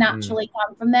want it to naturally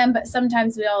come from them. But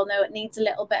sometimes we all know it needs a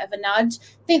little bit of a nudge.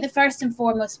 I think the first and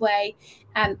foremost way,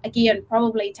 again,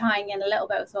 probably tying in a little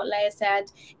bit with what Leah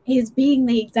said, is being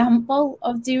the example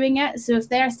of doing it. So if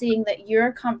they're seeing that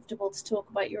you're comfortable to talk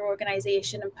about your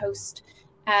organization and post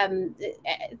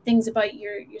things about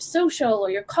your social or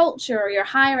your culture or your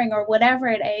hiring or whatever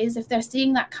it is, if they're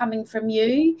seeing that coming from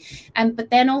you, but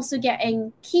then also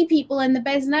getting key people in the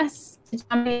business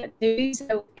to do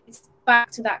so, it's back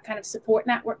to that kind of support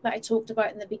network that I talked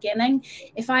about in the beginning.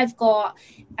 If I've got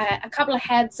a couple of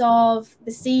heads of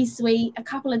the C-suite, a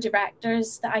couple of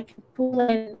directors that I can pull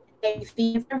in a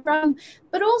favor from,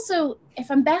 but also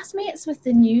if I'm best mates with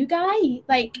the new guy,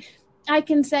 like, I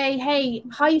can say, hey,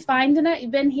 how are you finding it?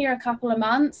 You've been here a couple of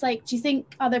months. Like, do you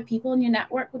think other people in your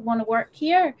network would want to work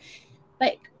here?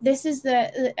 Like, this is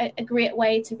a great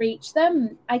way to reach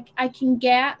them. I can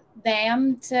get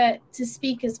them to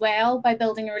speak as well by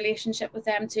building a relationship with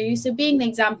them too. So being the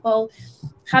example,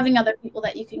 having other people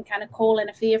that you can kind of call in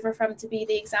a favor from to be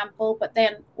the example, but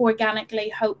then organically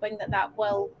hoping that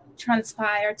will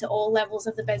transpire to all levels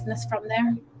of the business from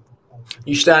there.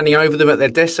 You standing over them at their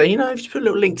desk, say, just put a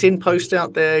little LinkedIn post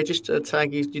out there, just to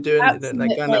tag you're doing. Absolutely.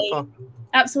 They're going that far.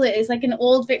 Absolutely, it's like an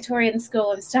old Victorian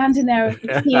school. I'm standing there with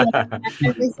the tea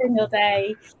every single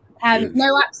day.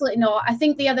 No, absolutely not. I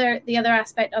think the other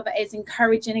aspect of it is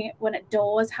encouraging it when it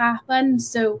does happen.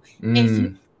 So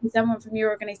if someone from your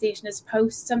organization has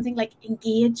posted something, like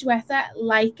engage with it,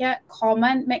 like it,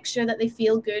 comment, make sure that they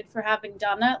feel good for having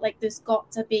done it. Like there's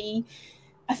got to be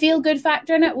a feel good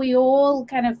factor in it. We all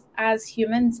kind of, as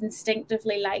humans,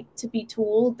 instinctively like to be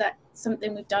told that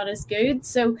something we've done is good.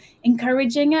 So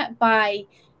encouraging it by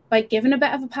giving a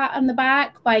bit of a pat on the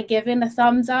back, by giving a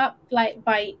thumbs up, like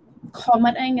by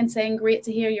commenting and saying great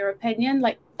to hear your opinion,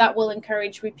 like that will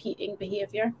encourage repeating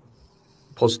behavior.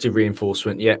 Positive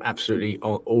reinforcement. Yeah, absolutely.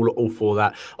 All for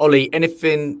that. Ollie,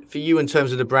 anything for you in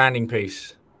terms of the branding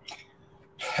piece?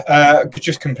 Could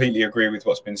just completely agree with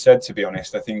what's been said, to be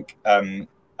honest. I think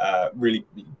really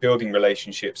building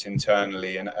relationships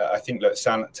internally, and I think that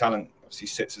talent obviously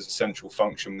sits as a central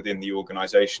function within the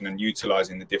organization, and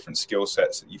utilizing the different skill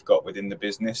sets that you've got within the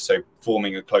business. So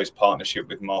forming a close partnership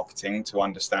with marketing to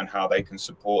understand how they can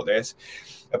support this.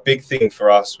 A big thing for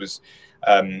us was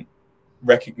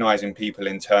recognizing people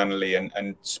internally and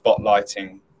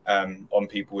spotlighting on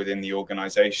people within the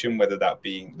organization, whether that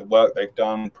be the work they've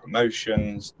done,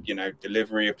 promotions,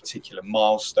 delivery a particular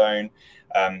milestone.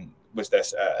 Was there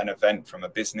an event from a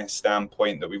business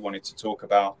standpoint that we wanted to talk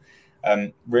about?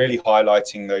 Really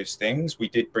highlighting those things. We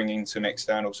did bring in some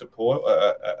external support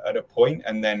at a point,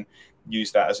 and then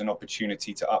use that as an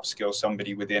opportunity to upskill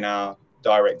somebody within our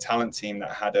direct talent team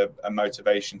that had a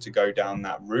motivation to go down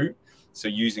that route. So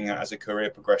using that as a career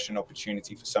progression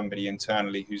opportunity for somebody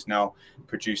internally who's now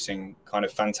producing kind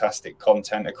of fantastic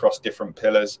content across different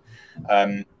pillars.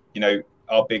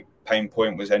 Our big pain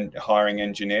point was hiring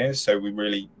engineers. So we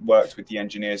really worked with the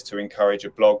engineers to encourage a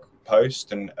blog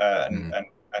post and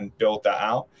build that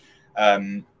out.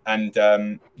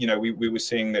 We were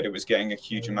seeing that it was getting a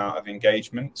huge amount of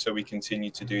engagement. So we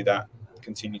continue to do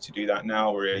that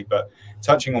now, really. But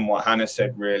touching on what Hannah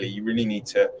said, really, you really need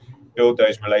to build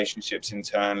those relationships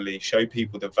internally, show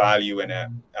people the value in it.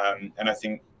 And I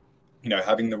think,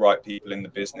 having the right people in the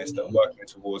business that are working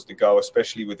towards the goal,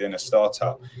 especially within a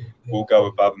startup, will go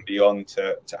above and beyond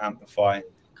to amplify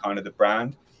kind of the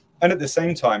brand. And at the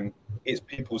same time, it's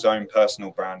people's own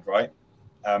personal brand, right?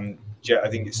 I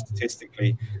think it's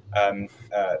statistically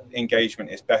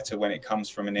engagement is better when it comes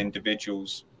from an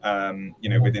individual's, within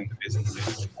the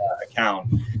business's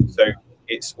account. So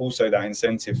it's also that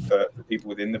incentive for people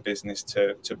within the business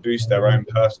to boost their own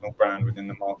personal brand within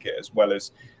the market, as well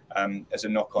as a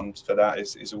knock-on for that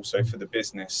is also for the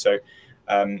business. So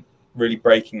really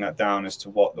breaking that down as to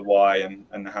what the why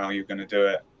and how you're going to do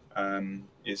it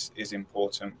is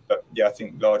important. But yeah, I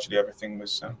think largely everything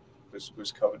was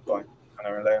covered by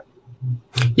Hannah and Leah.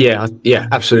 Yeah,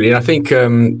 absolutely. And I think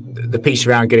the piece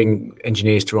around getting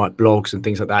engineers to write blogs and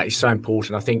things like that is so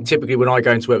important. I think typically when I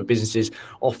go into work with businesses,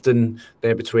 often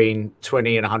they're between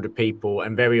 20 and 100 people,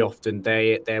 and very often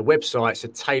their websites are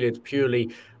tailored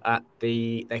purely at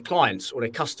their clients or their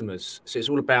customers. So it's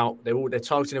all about they're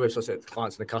targeting their websites at the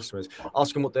clients and the customers.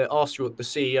 Ask what the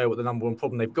CEO what the number one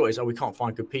problem they've got is. We can't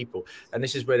find good people. And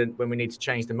this is when we need to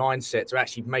change the mindset to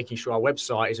actually making sure our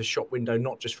website is a shop window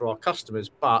not just for our customers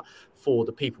but for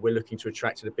the people we're looking to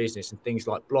attract to the business, and things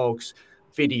like blogs,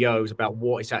 videos about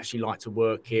what it's actually like to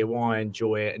work here, why I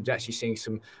enjoy it, and actually seeing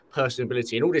some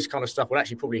personability and all this kind of stuff will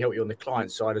actually probably help you on the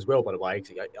client side as well, by the way,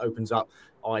 because it opens up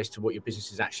eyes to what your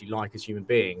business is actually like as human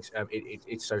beings.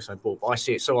 It's so important. But I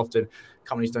see it so often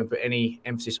companies don't put any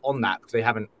emphasis on that because they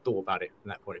haven't thought about it from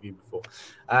that point of view before.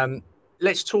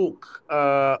 Let's talk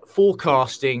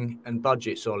forecasting and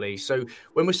budgets, Ollie. So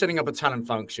when we're setting up a talent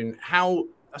function,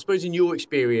 I suppose in your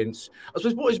experience,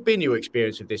 what has been your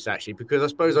experience with this actually? Because I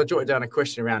suppose I jotted down a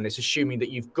question around this, assuming that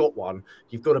you've got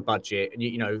a budget, and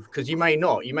because you may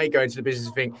not, you may go into the business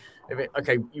and think,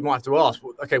 okay, you might have to ask,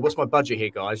 okay, what's my budget here,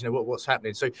 guys? What's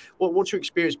happening? So what's your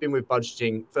experience been with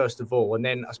budgeting first of all, and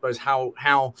then I suppose how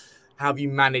have you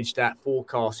managed that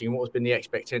forecasting, and what has been the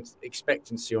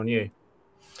expectancy on you?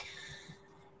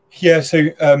 Yeah, so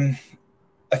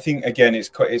I think again,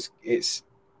 it's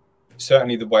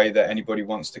certainly the way that anybody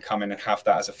wants to come in and have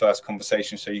that as a first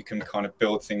conversation, so you can kind of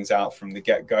build things out from the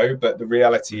get-go. But the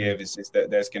reality is that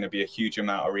there's going to be a huge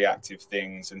amount of reactive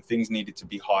things, and things needed to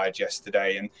be hired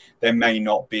yesterday, and there may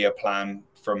not be a plan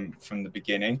from the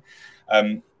beginning.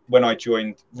 when I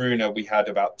joined Runa, we had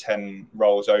about 10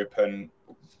 roles open,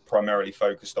 primarily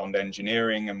focused on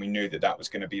engineering, and we knew that that was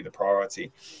going to be the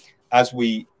priority. As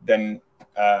we then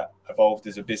evolved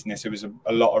as a business, it was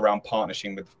a lot around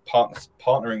partnering with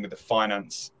the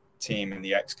finance team and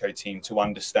the Exco team to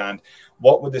understand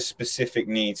what were the specific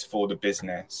needs for the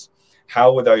business.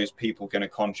 How are those people going to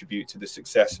contribute to the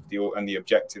success of the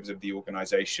objectives of the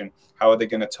organization? How are they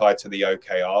going to tie to the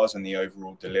OKRs and the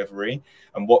overall delivery?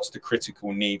 And what's the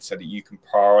critical need so that you can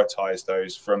prioritize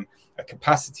those from a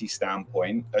capacity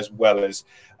standpoint, as well as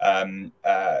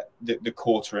the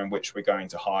quarter in which we're going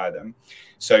to hire them.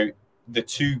 So the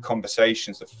two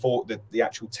conversations, the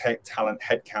actual talent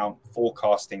headcount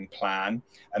forecasting plan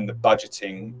and the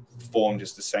budgeting formed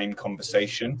as the same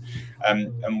conversation.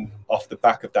 And off the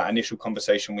back of that initial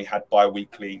conversation, we had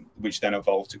bi-weekly, which then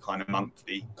evolved to kind of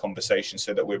monthly conversation,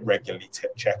 so that we're regularly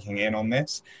checking in on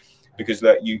this. Because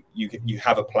you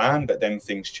have a plan, but then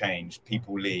things change,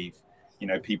 people leave,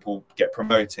 people get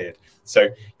promoted. So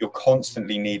you're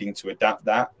constantly needing to adapt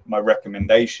that. My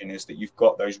recommendation is that you've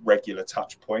got those regular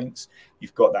touch points.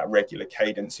 You've got that regular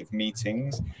cadence of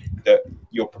meetings, that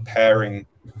you're preparing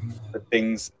for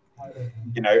things,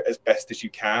 as best as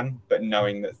you can, but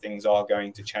knowing that things are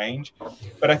going to change.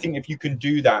 But I think if you can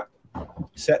do that,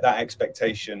 set that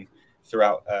expectation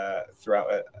throughout a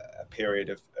period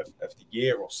of the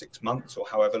year or 6 months or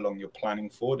however long you're planning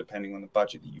for, depending on the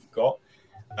budget that you've got,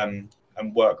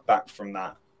 and work back from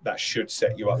that should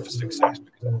set you up for success,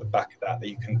 because off the back of that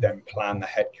you can then plan the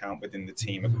headcount within the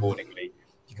team accordingly.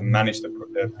 You can manage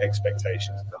the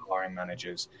expectations of the hiring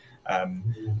managers,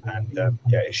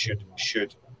 it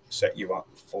should set you up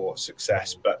for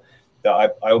success. But I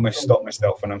almost stop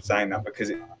myself when I'm saying that, because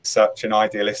it's such an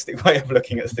idealistic way of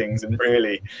looking at things, and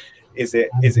really, is it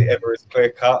ever as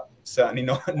clear cut? Certainly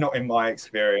not in my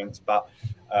experience, but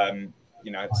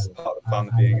it's part of the fun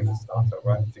of being in the startup,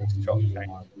 right? Things chop and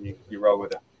change, you roll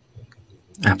with it.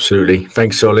 Absolutely.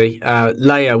 Thanks, Ollie.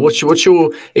 Leah, what's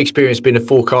your experience been of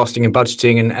forecasting and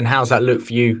budgeting, and how's that looked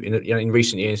for you in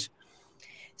recent years?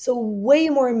 So way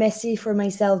more messy for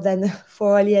myself than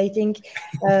for Ollie, I think.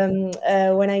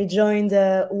 When I joined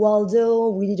Waldo,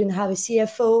 we didn't have a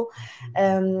CFO.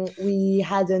 We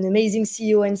had an amazing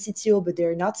CEO and CTO, but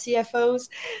they're not CFOs.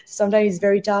 Sometimes it's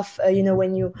very tough,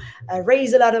 when you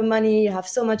raise a lot of money, you have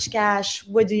so much cash,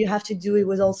 what do you have to do? It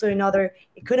was also another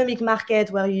economic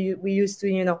market where we used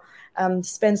to,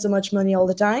 spend so much money all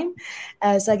the time.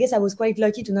 So I guess I was quite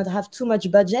lucky to not have too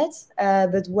much budget.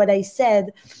 But what I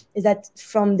said is that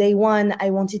from day one, I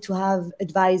wanted to have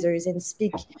advisors and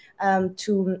speak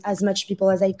to as much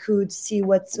people as I could, see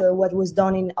what was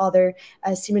done in other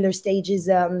similar stages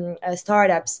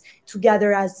startups, to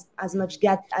gather as much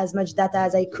data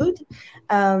as I could,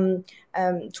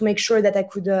 to make sure that I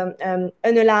could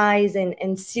analyze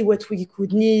and see what we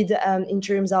could need in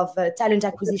terms of talent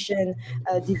acquisition,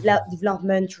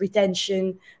 development,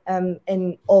 retention,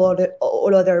 and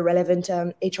all other relevant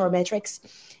HR metrics.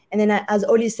 And then, as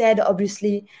Ollie said,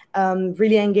 obviously,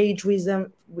 really engage with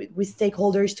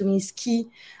stakeholders to me is key.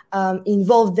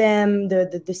 Involve them,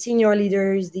 the senior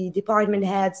leaders, the department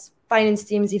heads, finance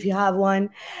teams if you have one,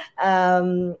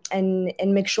 and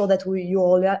make sure that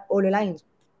you're all aligned.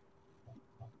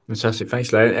 Fantastic,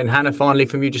 thanks, Leah. And Hannah, finally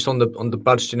from you, just on the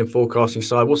budgeting and forecasting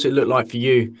side, what's it look like for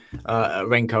you at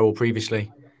Renko or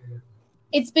previously?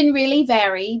 It's been really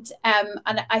varied,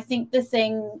 and I think the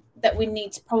thing that we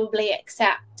need to probably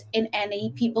accept in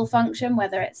any people function,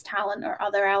 whether it's talent or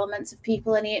other elements of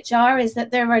people in HR, is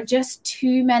that there are just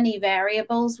too many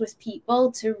variables with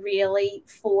people to really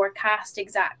forecast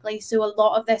exactly. So a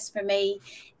lot of this for me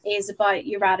is about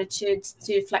your attitude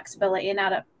to flexibility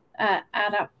and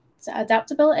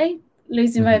adaptability.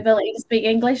 Losing my ability to speak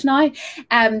English now,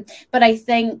 but I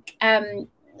think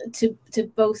to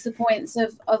both the points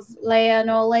of Leah and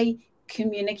Ollie,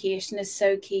 communication is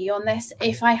so key on this.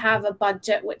 If I have a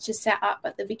budget which is set up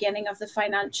at the beginning of the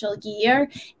financial year,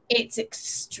 it's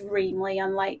extremely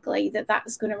unlikely that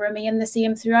that's going to remain the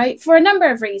same throughout, for a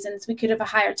number of reasons. We could have a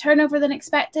higher turnover than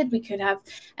expected. We could have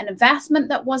an investment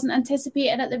that wasn't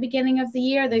anticipated at the beginning of the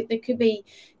year. There could be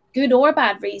good or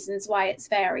bad reasons why it's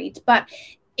varied. But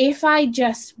if I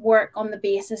just work on the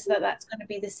basis that that's going to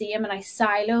be the same and I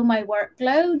silo my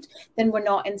workload, then we're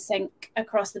not in sync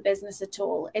across the business at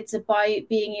all. It's about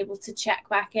being able to check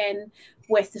back in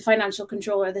with the financial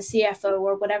controller, the CFO,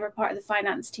 or whatever part of the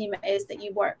finance team it is that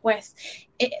you work with.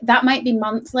 That might be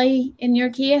monthly in your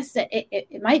case.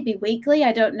 It might be weekly.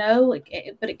 I don't know,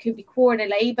 but it could be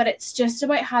quarterly. But it's just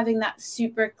about having that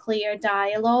super clear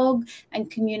dialogue and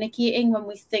communicating when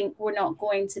we think we're not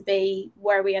going to be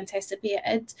where we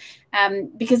anticipated.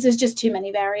 needed, because there's just too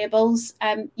many variables.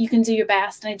 You can do your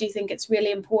best, and I do think it's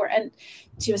really important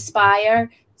to aspire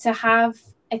to have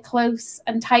a close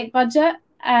and tight budget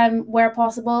where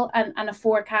possible, and a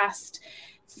forecast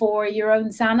for your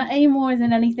own sanity more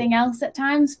than anything else at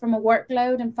times from a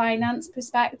workload and finance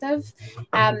perspective.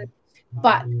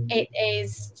 But it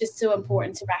is just so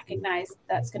important to recognize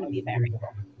that's going to be variable.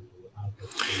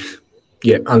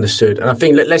 Yeah, understood. And I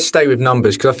think let's stay with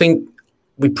numbers, because I think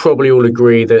we probably all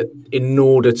agree that in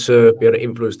order to be able to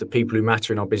influence the people who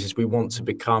matter in our business, we want to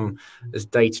become as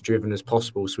data-driven as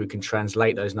possible so we can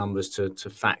translate those numbers to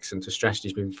facts and to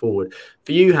strategies moving forward.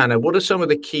 For you, Hannah, what are some of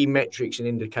the key metrics and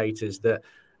indicators that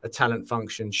a talent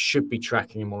function should be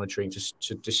tracking and monitoring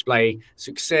to display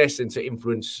success and to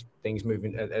influence things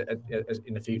moving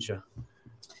in the future?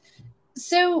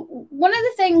 So one of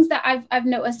the things that I've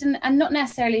noticed, and not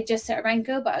necessarily just at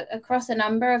Arenco, but across a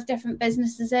number of different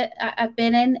businesses that I've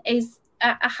been in, is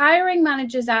a hiring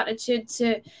manager's attitude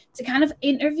to kind of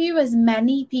interview as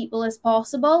many people as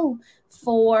possible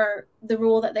for the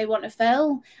role that they want to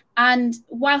fill. And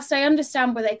whilst I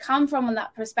understand where they come from on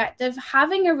that perspective,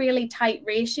 having a really tight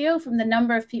ratio from the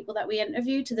number of people that we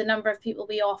interview to the number of people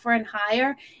we offer and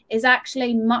hire is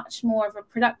actually much more of a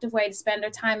productive way to spend our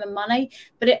time and money.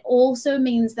 But it also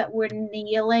means that we're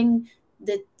nailing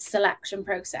the selection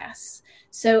process.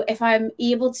 So if I'm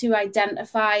able to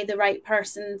identify the right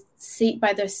person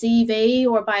by their CV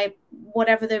or by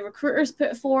whatever the recruiters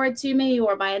put forward to me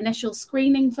or by initial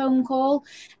screening phone call,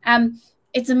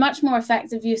 it's a much more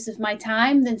effective use of my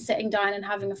time than sitting down and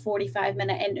having a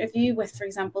 45-minute interview with, for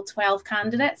example, 12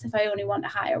 candidates if I only want to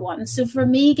hire one. So for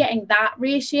me, getting that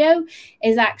ratio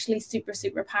is actually super,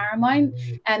 super paramount.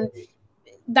 And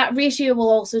that ratio will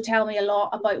also tell me a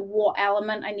lot about what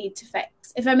element I need to fix.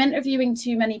 If I'm interviewing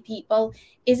too many people,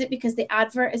 is it because the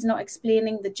advert is not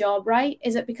explaining the job right?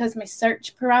 Is it because my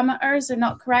search parameters are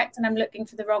not correct and I'm looking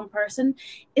for the wrong person?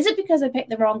 Is it because I picked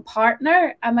the wrong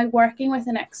partner? Am I working with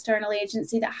an external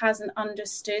agency that hasn't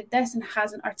understood this and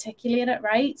hasn't articulated it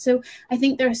right? So I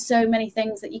think there are so many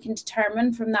things that you can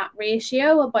determine from that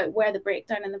ratio about where the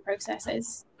breakdown in the process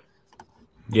is.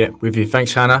 Yeah, with you.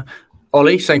 Thanks, Hannah.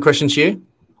 Ollie, same question to you.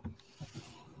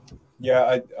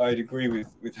 Yeah, I'd agree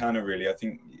with Hannah, really. I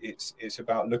think it's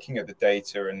about looking at the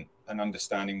data and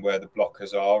understanding where the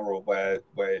blockers are, or where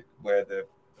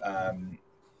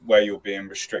you're being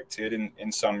restricted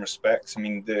in some respects. I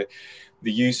mean, the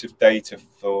use of data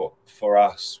for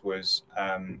us was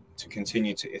to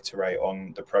continue to iterate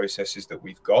on the processes that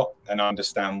we've got and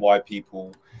understand why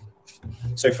people.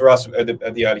 So for us at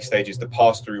the early stages, the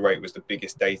pass-through rate was the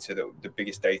biggest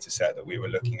data set that we were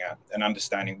looking at, and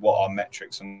understanding what our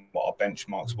metrics and what our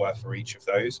benchmarks were for each of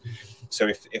those. So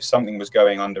if something was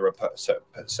going under a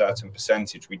certain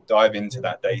percentage, we'd dive into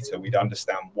that data. We'd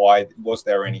understand why. Was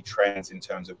there any trends in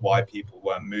terms of why people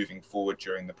weren't moving forward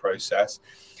during the process?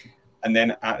 And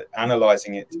then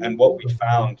analysing it. And what we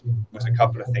found was a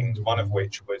couple of things, one of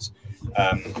which was we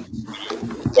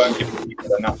weren't giving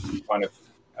people enough kind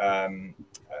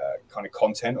of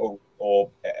content or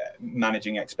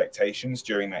managing expectations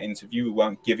during that interview. We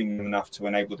weren't giving them enough to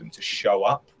enable them to show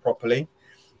up properly.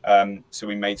 So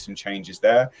we made some changes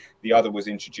there. The other was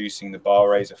introducing the bar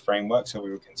raiser framework. So we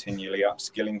were continually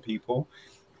upskilling people.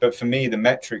 But for me, the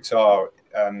metrics are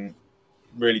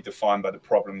really defined by the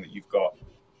problem that you've got.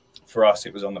 For us,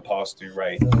 it was on the pass-through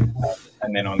rate.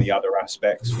 And then on the other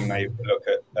aspects, we may look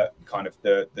at kind of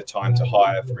the time to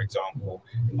hire, for example.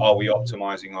 Are we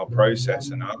optimizing our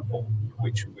process enough,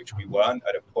 which we weren't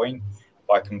at a point?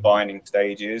 By combining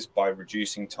stages, by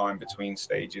reducing time between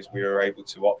stages, we were able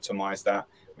to optimize that,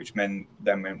 which meant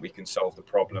we can solve the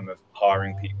problem of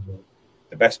hiring people,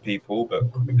 the best people,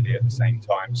 but quickly at the same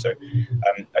time. So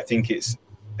I think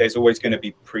there's always going to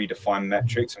be predefined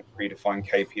metrics and predefined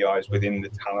KPIs within the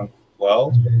talent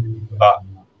world, but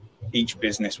each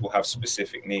business will have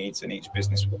specific needs, and each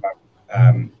business will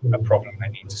have a problem they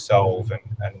need to solve,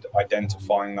 and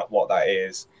identifying what that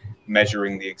is,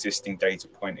 measuring the existing data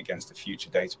point against the future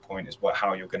data point is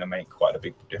how you're going to make quite a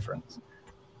big difference.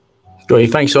 Got you.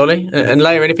 Thanks, Ollie. And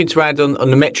Leah, anything to add on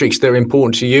the metrics that are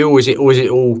important to you, or is it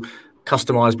all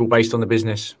customizable based on the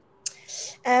business?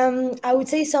 I would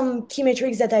say some key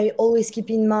metrics that I always keep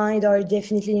in mind are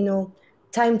definitely,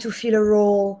 time to fill a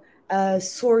role,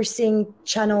 sourcing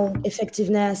channel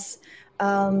effectiveness,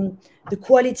 the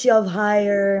quality of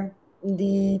hire,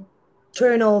 the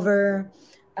turnover,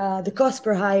 the cost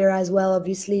per hire as well,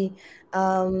 obviously,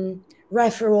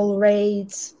 referral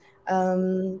rates.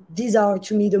 These are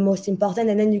to me the most important,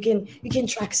 and then you can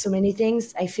track so many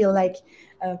things. I feel like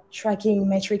tracking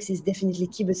metrics is definitely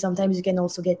key, but sometimes you can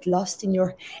also get lost in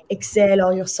your Excel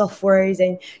or your softwares,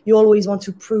 and you always want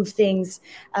to prove things.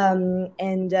 I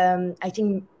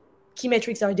think key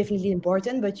metrics are definitely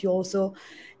important, but you also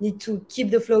need to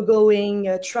keep the flow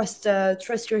going, trust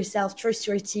yourself, trust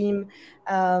your team.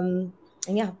 And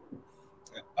yeah.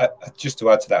 Just to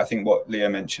add to that, I think what Leah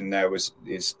mentioned there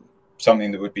is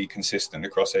something that would be consistent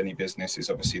across any business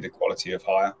is obviously the quality of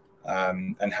hire,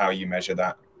 and how you measure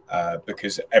that.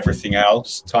 Because everything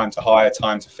else, time to hire,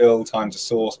 time to fill, time to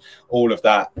source, all of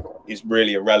that is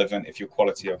really irrelevant if your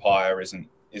quality of hire isn't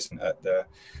at the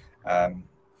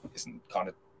isn't kind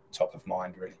of top of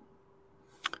mind, really.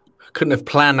 Couldn't have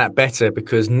planned that better,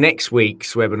 because next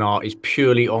week's webinar is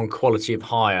purely on quality of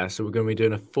hire. So we're going to be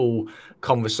doing a full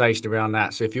conversation around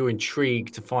that. So if you're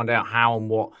intrigued to find out how and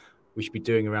what we should be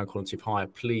doing around quality of hire,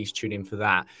 please tune in for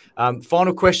that.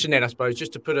 Final question then, I suppose,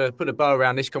 just to put a bow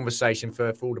around this conversation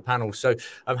for all the panels. So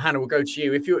Hannah, we'll go to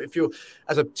you. If you're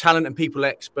as a talent and people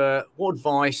expert, what's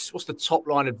the top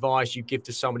line advice you give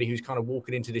to somebody who's kind of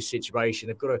walking into this situation?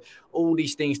 They've got all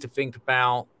these things to think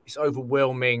about. It's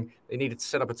overwhelming. They needed to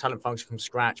set up a talent function from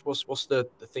scratch. What's the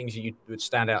things that would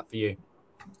stand out for you?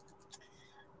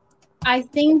 I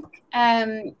think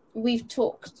we've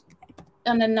talked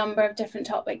on a number of different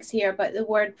topics here about the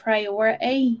word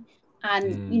priority,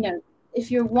 and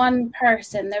if you're one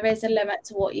person, there is a limit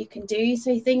to what you can do.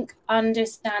 So I think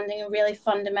understanding a really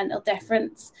fundamental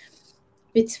difference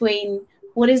between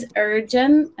what is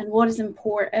urgent and what is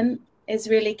important is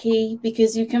really key,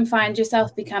 because you can find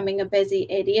yourself becoming a busy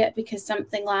idiot because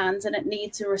something lands and it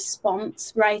needs a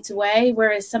response right away,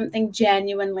 whereas something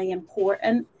genuinely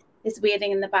important is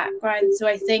waiting in the background. So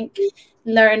I think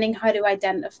learning how to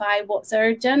identify what's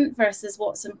urgent versus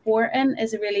what's important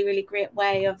is a really, really great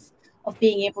way of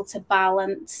being able to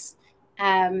balance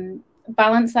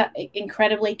that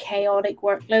incredibly chaotic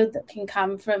workload that can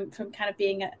come from kind of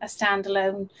being a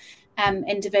standalone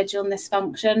individual in this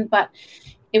function. But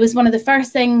it was one of the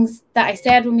first things that I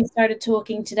said when we started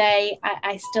talking today.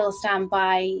 I still stand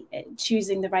by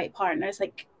choosing the right partners,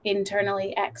 like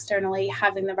internally, externally,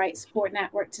 having the right support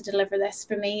network to deliver this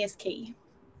for me is key.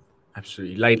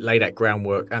 Absolutely. Lay that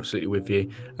groundwork. Absolutely with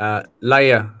you.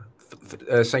 Leah,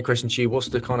 same question to you. What's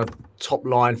the kind of top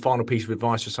line final piece of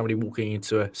advice for somebody walking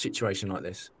into a situation like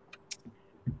this?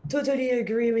 Totally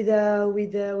agree with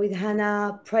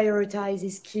Hannah. Prioritize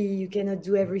is key. You cannot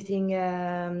do everything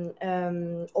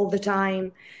all the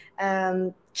time.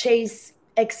 Chase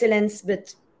excellence,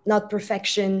 but not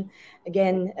perfection.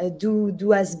 Again,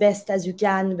 do as best as you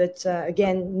can, but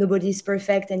again, nobody is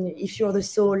perfect. And if you're the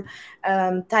sole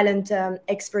talent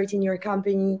expert in your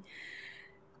company,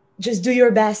 just do your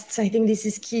best. I think this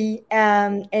is key.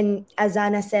 And as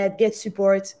Anna said, get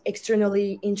support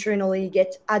externally, internally,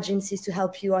 get agencies to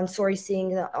help you on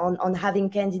sourcing, on having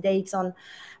candidates, on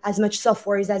as much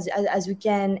software as we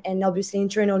can. And obviously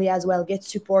internally as well, get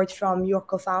support from your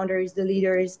co-founders, the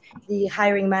leaders, the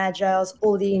hiring managers,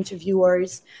 all the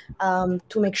interviewers, to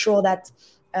make sure that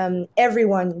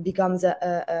everyone becomes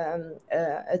a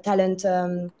talent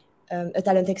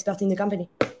expert in the company.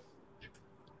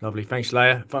 Lovely. Thanks,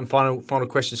 Leah. Final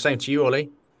question. Same to you,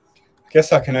 Ollie. I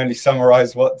guess I can only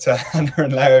summarize what Hannah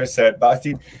and Leah said, but I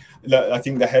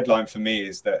think the headline for me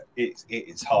is that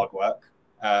it's hard work,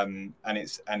 and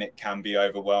it can be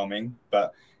overwhelming,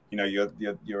 but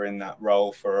you're in that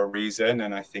role for a reason,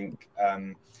 and I think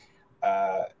kind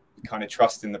of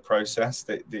trust in the process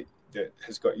that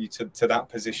has got you to that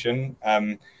position.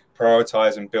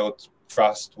 Prioritize and build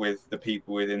trust with the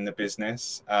people within the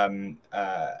business,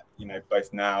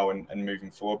 both now and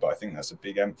moving forward. But I think that's a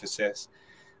big emphasis.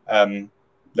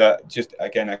 That just,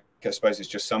 again, I suppose it's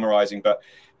just summarizing, but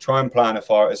try and plan as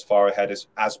far ahead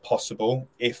as possible,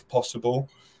 if possible,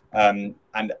 and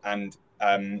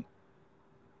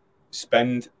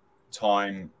spend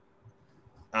time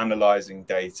analyzing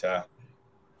data.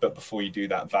 But before you do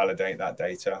that, validate that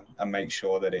data and make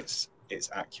sure that it's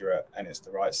accurate and it's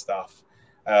the right stuff.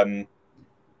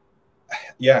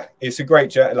 It's a great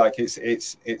journey. Like it's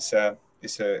a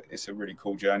really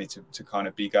cool journey to kind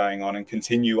of be going on and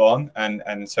continue on,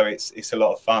 and so it's a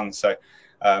lot of fun. So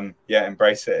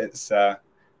embrace it.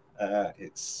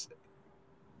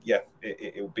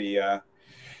 It'll be a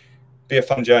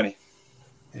fun journey.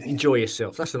 Enjoy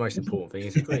yourself. That's the most important thing.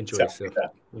 You've got to enjoy yourself.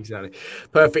 That. Exactly.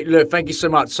 Perfect. Look, thank you so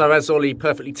much. So as Ollie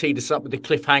perfectly teed us up with the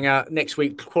cliffhanger, next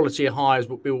week, quality of hires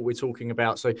will be what we're talking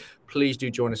about. So please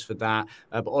do join us for that.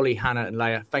 But Ollie, Hannah and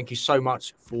Leah, thank you so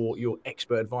much for your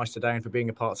expert advice today and for being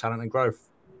a part of Talent and Growth.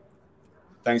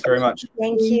 Thanks very much.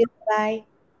 Thank you. Bye.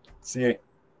 See you.